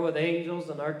 Therefore, with angels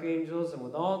and archangels and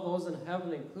with all those in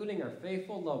heaven, including our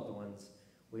faithful loved ones,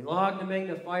 we long to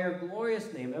magnify your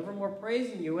glorious name, evermore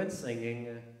praising you and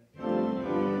singing.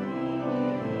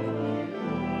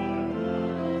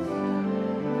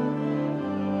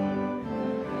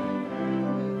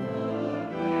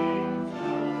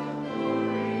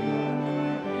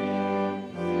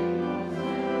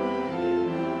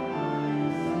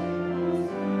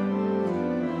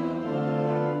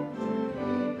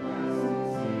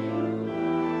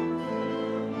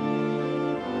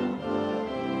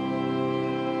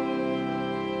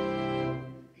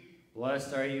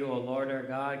 Blessed are you, O Lord our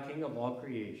God, King of all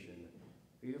creation.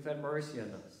 For you've had mercy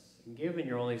on us, and given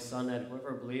your only Son, that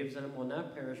whoever believes in him will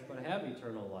not perish, but have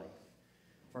eternal life.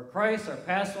 For Christ, our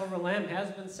Passover lamb,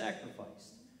 has been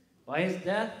sacrificed. By his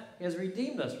death, he has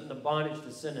redeemed us from the bondage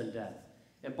to sin and death,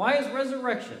 and by his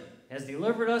resurrection has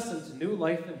delivered us into new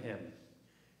life in him.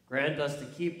 Grant us to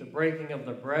keep the breaking of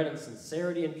the bread in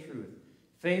sincerity and truth,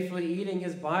 faithfully eating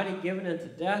his body given into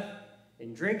death,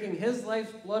 and drinking his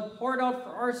life's blood poured out for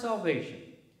our salvation,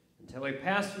 until we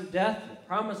pass through death to the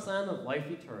promised land of life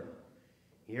eternal.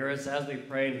 Hear us as we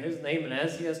pray in his name and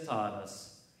as he has taught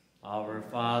us. Our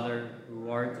Father, who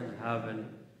art in heaven,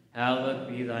 hallowed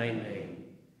be thy name.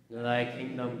 Thy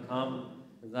kingdom come,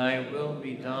 thy will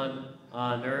be done,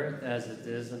 on earth as it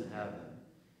is in heaven.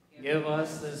 Give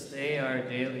us this day our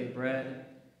daily bread,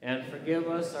 and forgive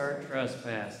us our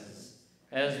trespasses,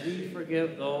 as we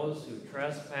forgive those who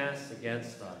trespass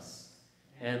against us.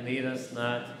 And lead us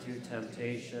not into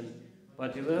temptation,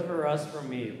 but deliver us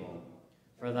from evil.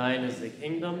 For thine is the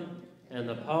kingdom, and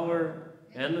the power,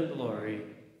 and the glory,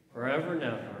 forever and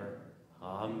ever.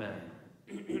 Amen.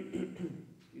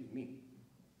 Excuse me.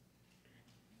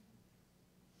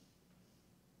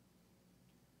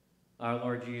 Our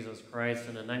Lord Jesus Christ,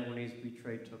 on the night when he was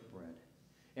betrayed, took bread.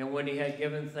 And when he had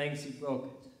given thanks, he broke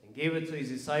it, and and gave it to his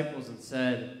disciples and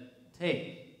said,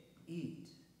 "Take, eat.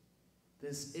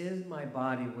 This is my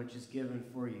body which is given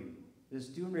for you. This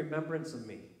do in remembrance of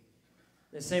me."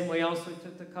 The same way also he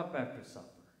took the cup after supper.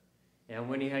 And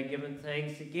when he had given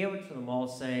thanks, he gave it to them all,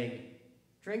 saying,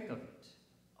 "Drink of it,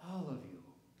 all of you.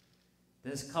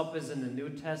 This cup is in the New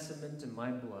Testament in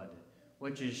my blood,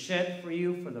 which is shed for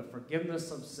you for the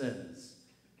forgiveness of sins.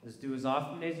 This do as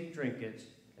often as you drink it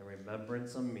in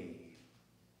remembrance of me."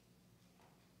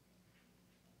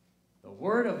 The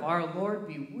word of our Lord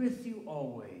be with you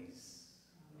always.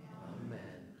 Amen.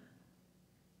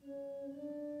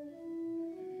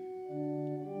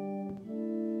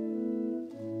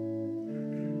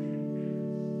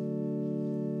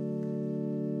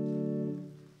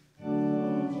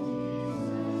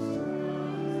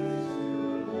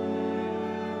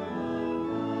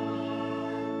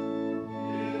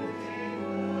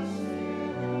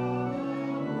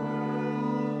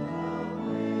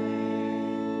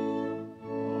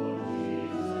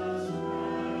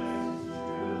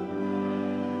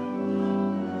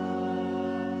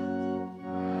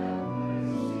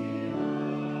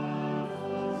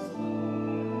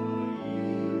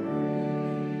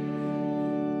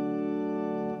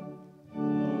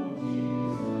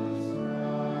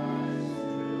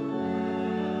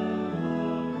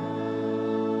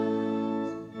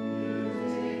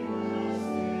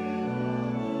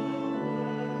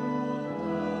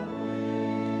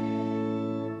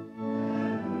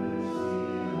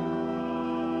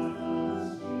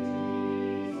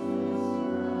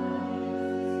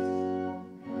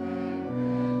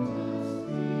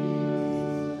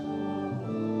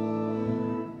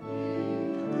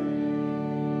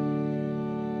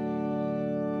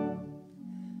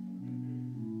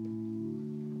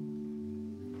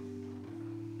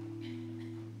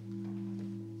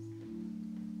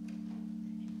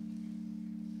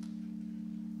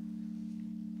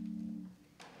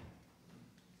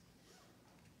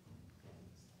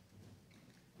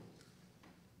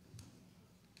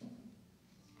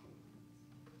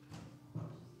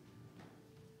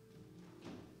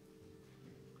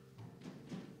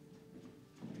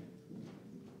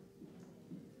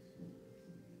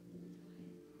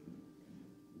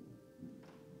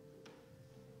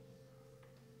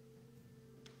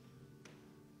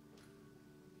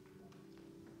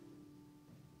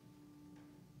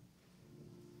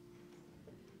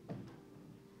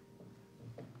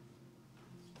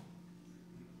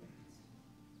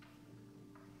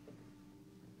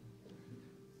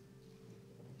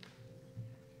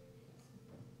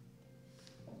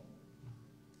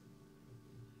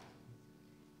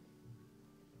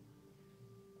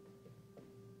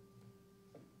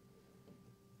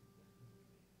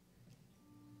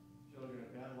 Children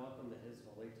of God, welcome to his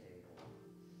holy table.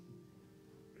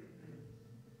 Take and eat.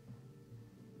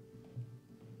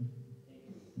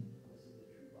 This is the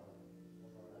true body of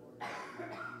our Lord and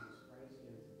Savior Jesus Christ,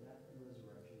 given to death and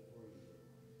resurrection for you.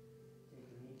 Take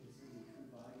and eat. This is the true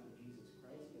body of Jesus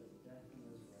Christ, given to death and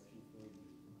resurrection for you.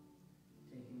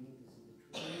 Take and eat. This is the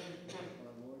true body of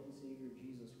our Lord and Savior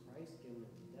Jesus Christ, given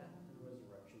to death and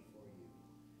resurrection for you.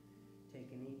 Take and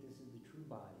eat. This is the true body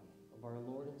of our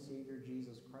Lord and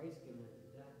Savior Jesus Christ, given to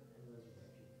death and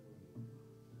resurrection for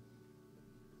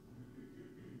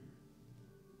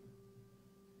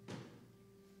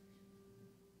you.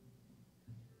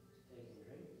 Take and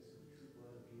drink. This is the true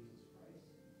blood of Jesus Christ,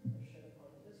 that shed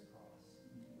upon his cross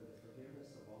for the forgiveness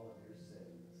of all of your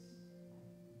sins.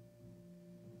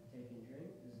 Take and drink.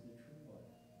 This is the true blood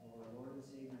of our Lord and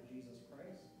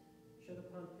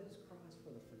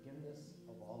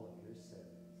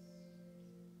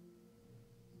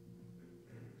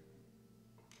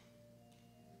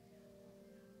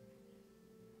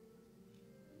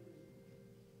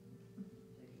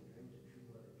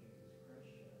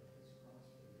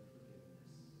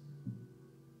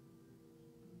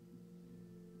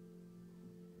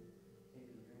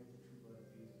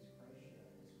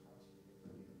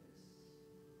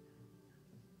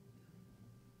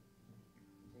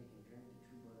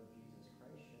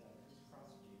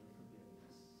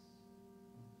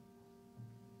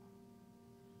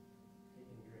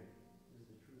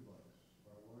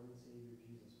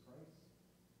Jesus Christ,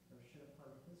 shed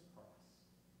upon his cross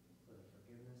for the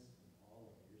forgiveness of all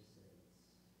of your sins.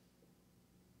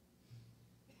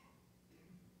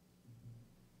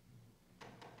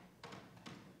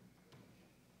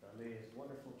 May his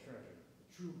wonderful treasure, the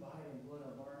true body and blood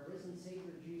of our risen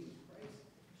Savior Jesus Christ,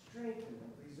 strengthen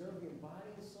and preserve your body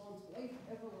and soul and life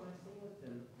everlasting with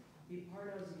him. Be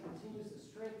part as he continues to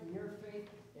strengthen your faith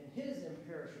in his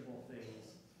imperishable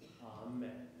things.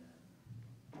 Amen.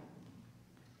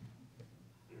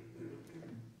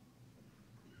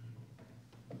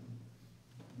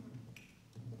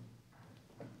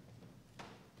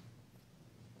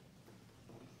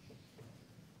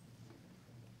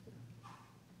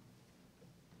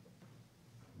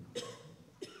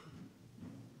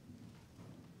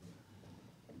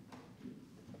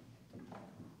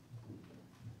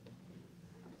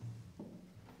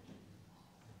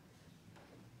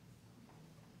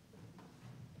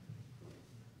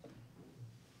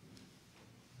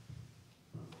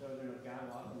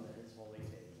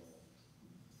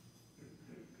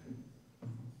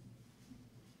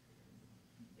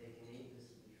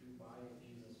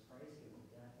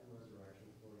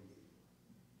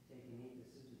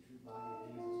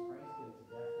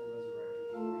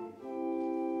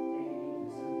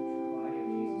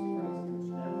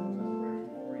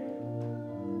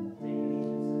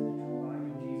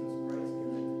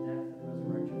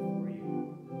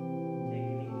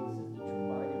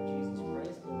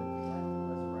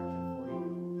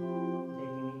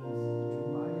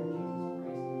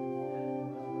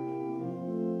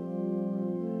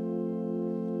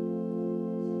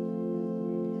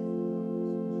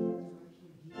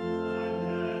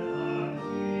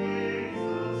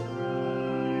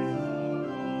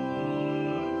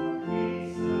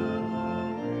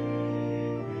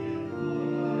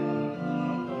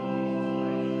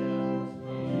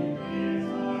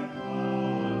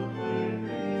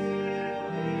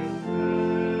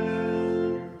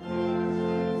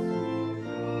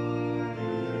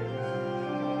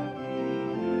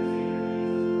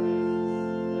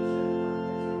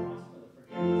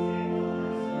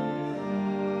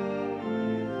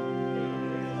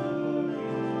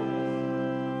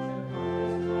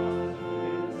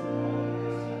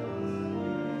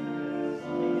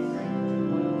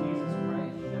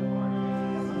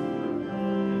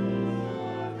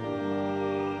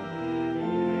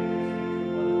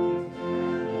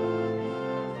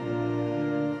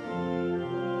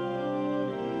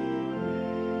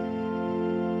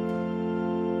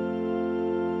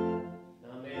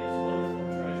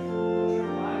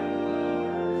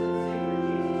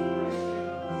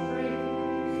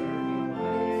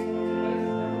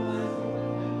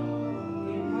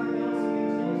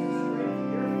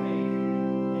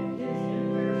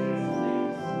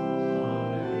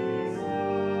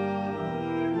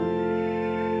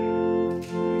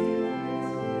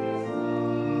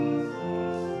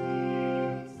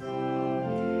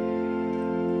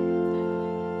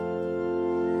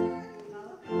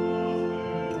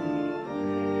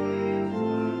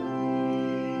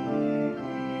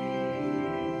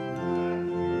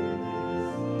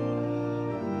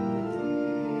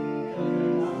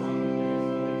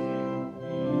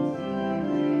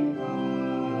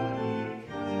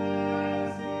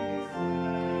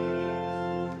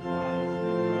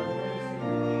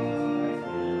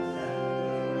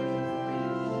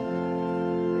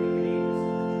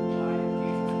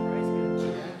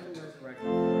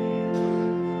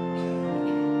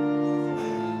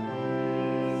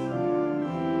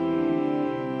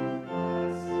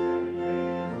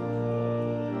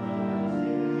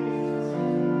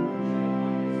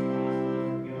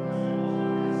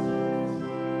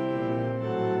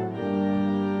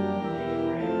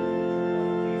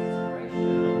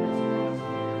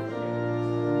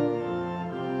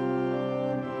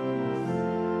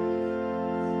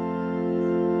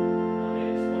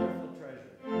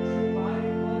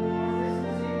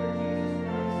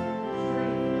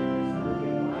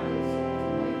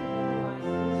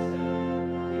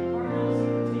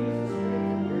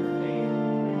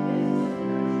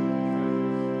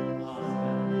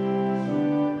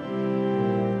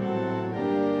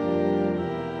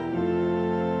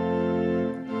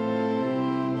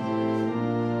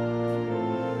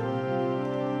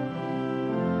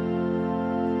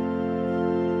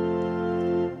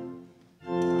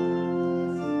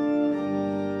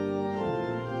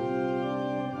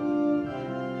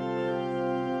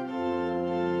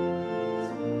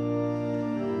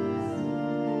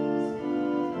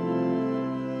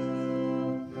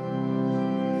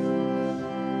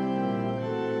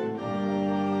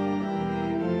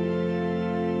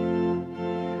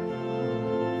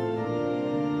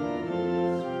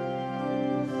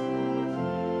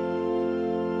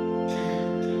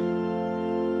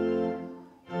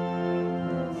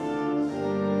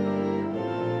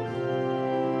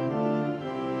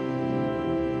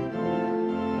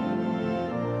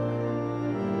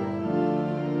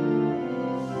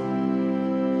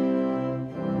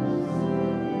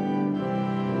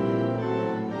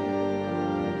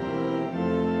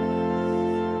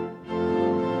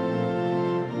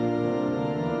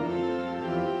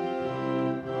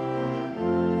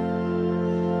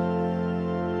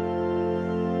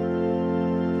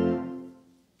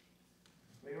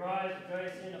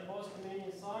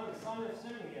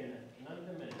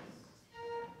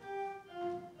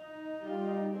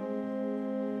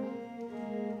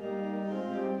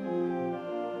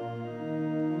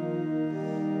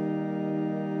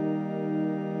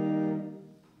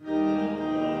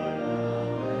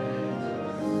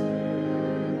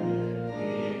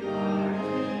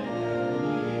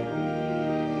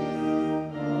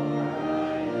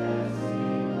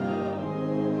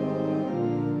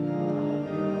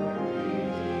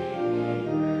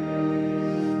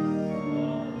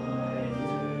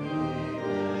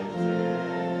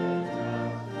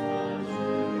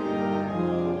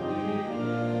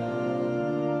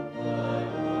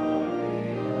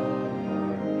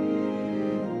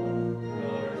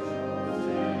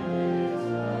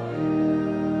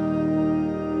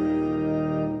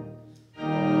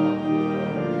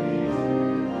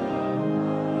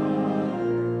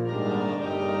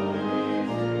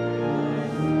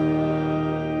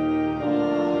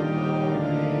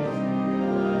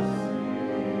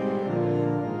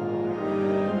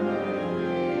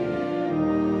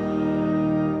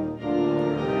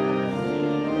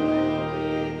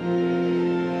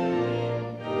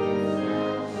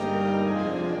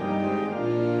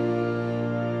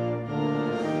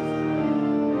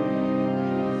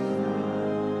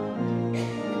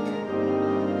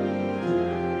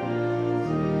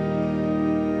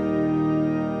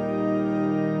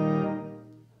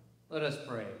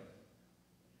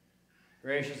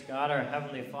 Gracious God, our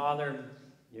Heavenly Father,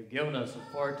 you've given us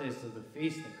a foretaste of the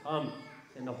feast to come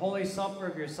in the holy supper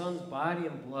of your Son's body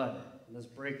and blood and this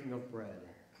breaking of bread.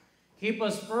 Keep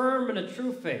us firm in a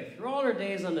true faith through all our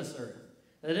days on this earth,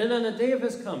 that in on the day of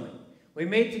his coming we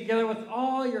may, together with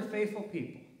all your faithful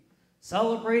people,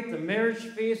 celebrate the marriage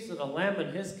feast of the Lamb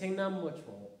and his kingdom, which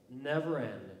will never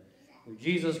end. Through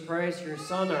Jesus Christ, your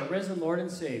Son, our risen Lord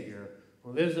and Savior,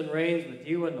 who lives and reigns with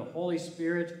you in the Holy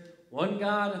Spirit, one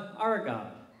God, our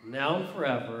God, now and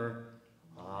forever.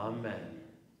 Amen.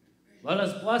 Let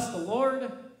us bless the Lord.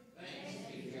 Thanks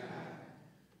be to God.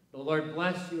 The Lord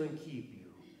bless you and keep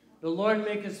you. The Lord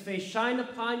make his face shine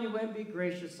upon you and be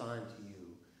gracious unto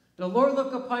you. The Lord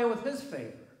look upon you with his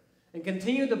favor and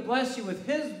continue to bless you with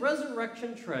his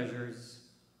resurrection treasures.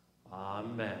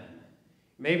 Amen.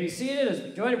 You may be seated as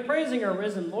we join in praising our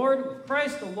risen Lord. With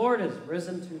Christ the Lord is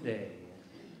risen today.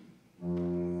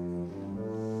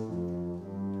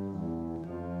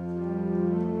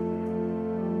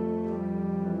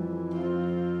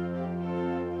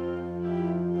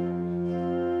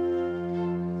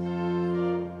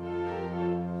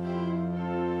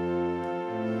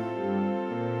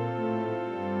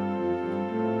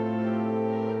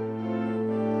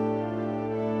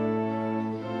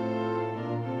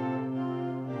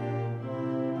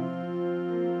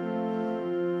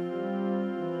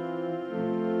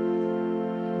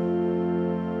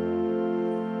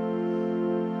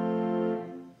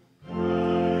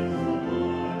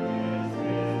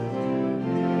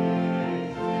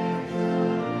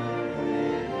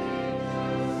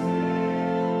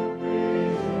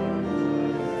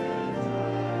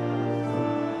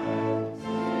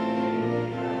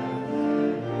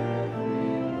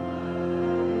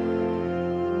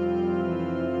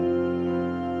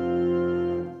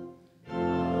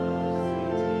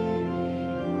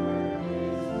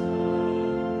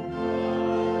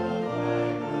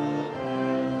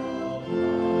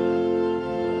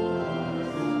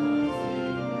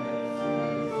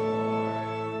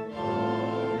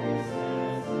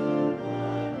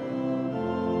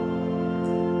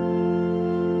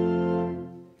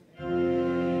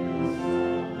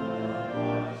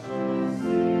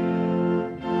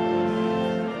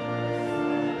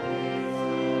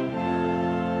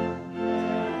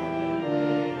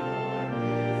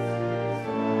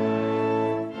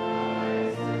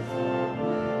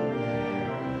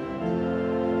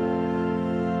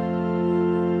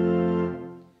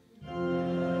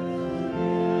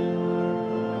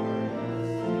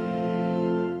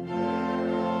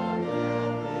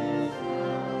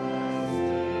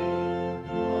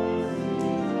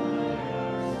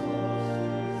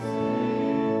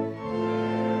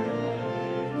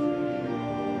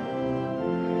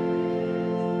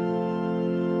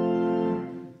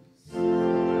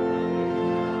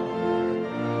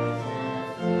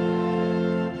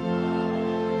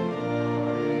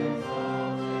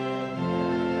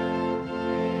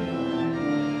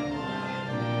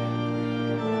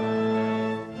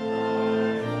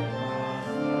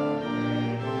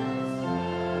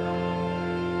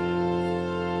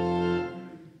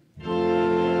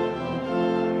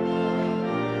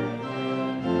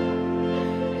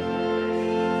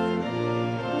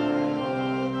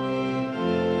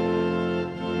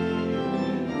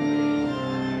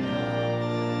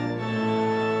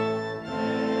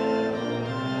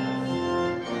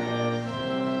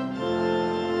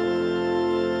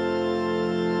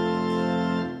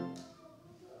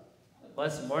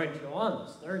 Blessed morning to you all on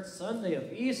this third Sunday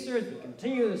of Easter as we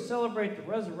continue to celebrate the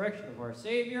resurrection of our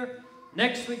Savior.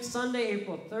 Next week, Sunday,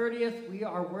 April 30th, we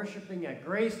are worshiping at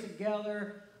Grace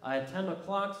together at 10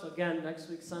 o'clock. So again, next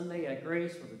week, Sunday at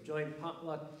Grace with a joint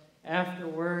potluck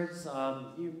afterwards.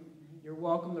 You're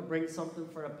welcome to bring something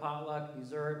for the potluck,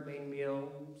 dessert, main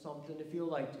meal, something if you'd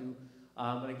like to.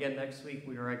 But again, next week,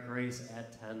 we are at Grace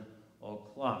at 10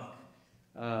 o'clock.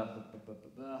 There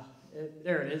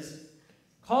it is.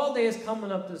 Call Day is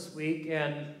coming up this week,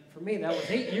 and for me, that was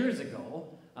 8 years ago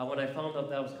when I found out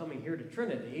that I was coming here to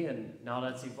Trinity, and now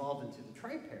that's evolved into the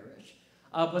Tri-parish.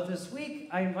 But this week,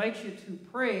 I invite you to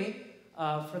pray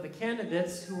for the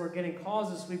candidates who are getting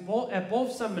calls this week at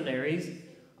both seminaries,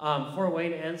 Fort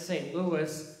Wayne and St.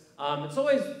 Louis. It's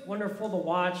always wonderful to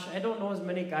watch. I don't know as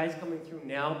many guys coming through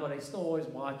now, but I still always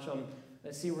watch them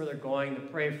and see where they're going to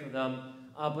pray for them.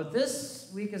 But this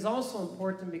week is also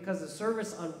important because the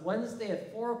service on Wednesday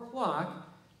at 4 o'clock,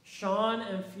 Sean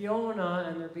and Fiona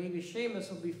and their baby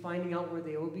Seamus will be finding out where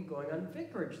they will be going on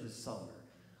vicarage this summer.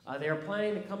 They are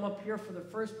planning to come up here for the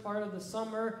first part of the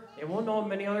summer. They won't know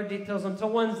many other details until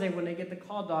Wednesday when they get the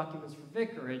call documents for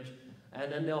vicarage.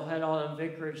 And then they'll head out on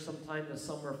vicarage sometime this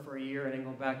summer for a year and then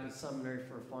go back to seminary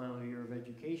for a final year of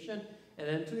education. And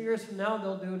then 2 years from now,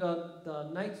 they'll do the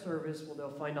night service where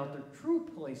they'll find out their true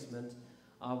placement.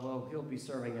 Well, he'll be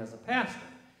serving as a pastor.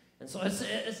 And so it's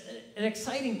an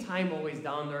exciting time always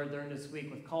down there during this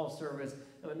week with call service.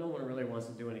 No one really wants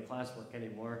to do any classwork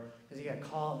anymore because you got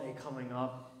call day coming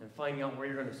up and finding out where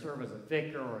you're going to serve as a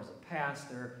vicar or as a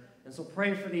pastor. And so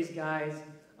pray for these guys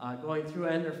going through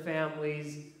and their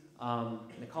families,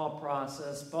 the call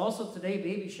process. But also today,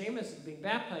 baby Seamus is being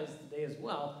baptized today as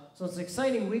well. So it's an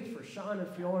exciting week for Sean and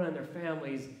Fiona and their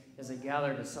families as they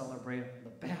gather to celebrate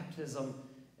the baptism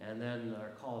and then our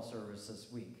call service this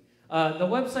week. The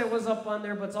website was up on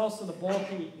there, but it's also in the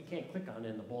bulletin. You can't click on it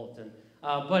in the bulletin.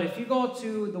 But if you go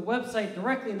to the website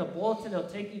directly in the bulletin, it'll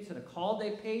take you to the call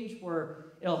day page where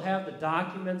it'll have the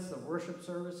documents, the worship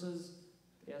services.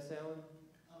 Yes, Alan?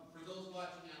 For those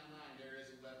watching online, there is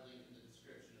a web link in the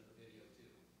description of the video, too.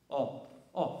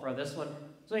 Oh, for this one.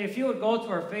 So if you would go to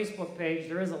our Facebook page,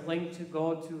 there is a link to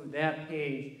go to that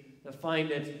page to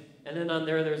find it. And then on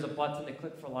there, there's a button to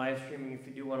click for live streaming if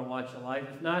you do want to watch it live.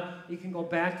 If not, you can go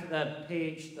back to that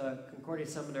page, the Concordia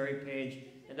Seminary page,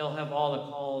 and they'll have all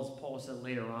the calls posted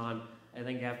later on. I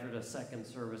think after the second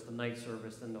service, the night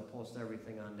service, then they'll post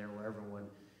everything on there where everyone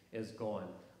is going.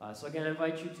 So again, I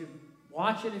invite you to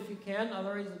watch it if you can.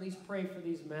 Otherwise, at least pray for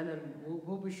these men, and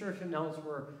we'll be sure to announce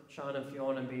where Sean and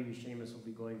Fiona and baby Seamus will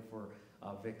be going for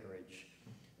vicarage.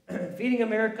 Feeding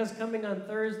America is coming on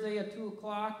Thursday at 2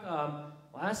 o'clock.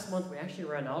 Last month, we actually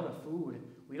ran out of food.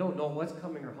 We don't know what's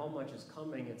coming or how much is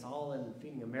coming. It's all in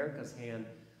Feeding America's hand.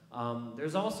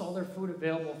 There's also other food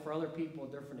available for other people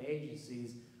at different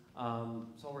agencies.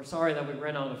 So we're sorry that we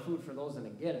ran out of food for those that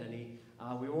didn't get any.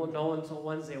 We won't know until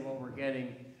Wednesday what we're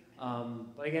getting.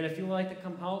 But again, if you would like to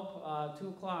come help, 2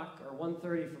 o'clock or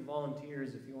 1:30 for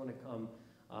volunteers, if you want to come,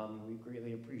 we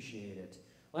greatly appreciate it.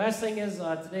 Last thing is,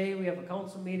 today we have a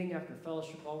council meeting after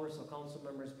fellowship hour, so council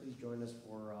members, please join us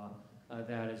for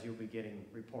that, as you'll be getting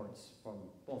reports from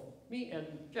both me and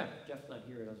Jeff. Jeff's not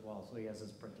here as well, so he has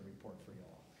his printed report for you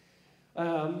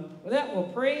all. With that, we'll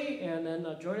pray and then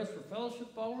join us for fellowship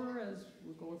hour as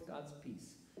we go with God's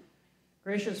peace.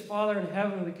 Gracious Father in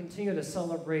heaven, we continue to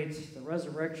celebrate the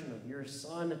resurrection of your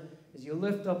Son as you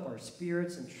lift up our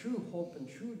spirits in true hope and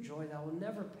true joy that will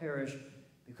never perish,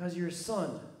 because your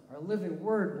Son, our living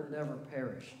Word, will never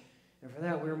perish. And for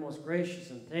that, we are most gracious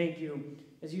and thank you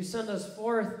as you send us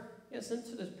forth, yes,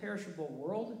 into this perishable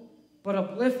world, but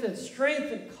uplifted,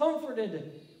 strengthened,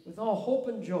 comforted with all hope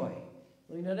and joy,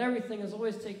 knowing that everything is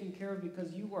always taken care of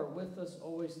because you are with us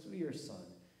always through your Son.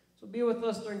 So be with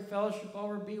us during fellowship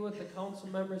hour. Be with the council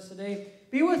members today.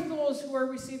 Be with those who are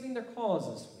receiving their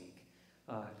calls this week.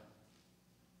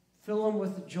 Fill them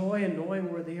with joy and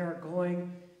knowing where they are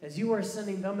going as you are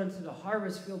sending them into the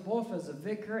harvest field, both as a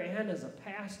vicar and as a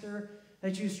pastor,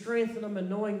 that you strengthen them in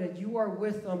knowing that you are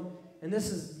with them, and this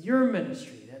is your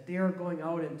ministry, that they are going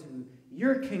out into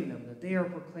your kingdom, that they are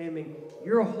proclaiming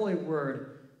your holy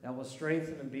word that will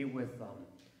strengthen and be with them.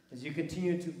 As you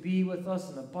continue to be with us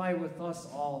and abide with us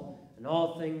all in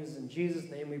all things, in Jesus'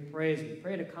 name we pray. As we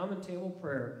pray the common table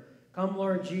prayer, come,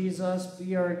 Lord Jesus,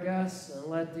 be our guest, and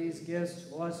let these gifts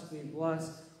to us be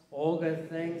blessed. All good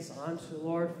things unto the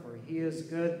Lord, for he is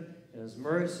good, and his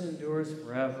mercy endures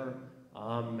forever.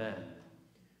 Amen.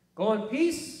 Go in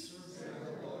peace.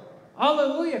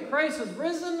 Hallelujah. Christ is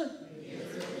risen.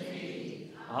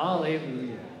 Hallelujah.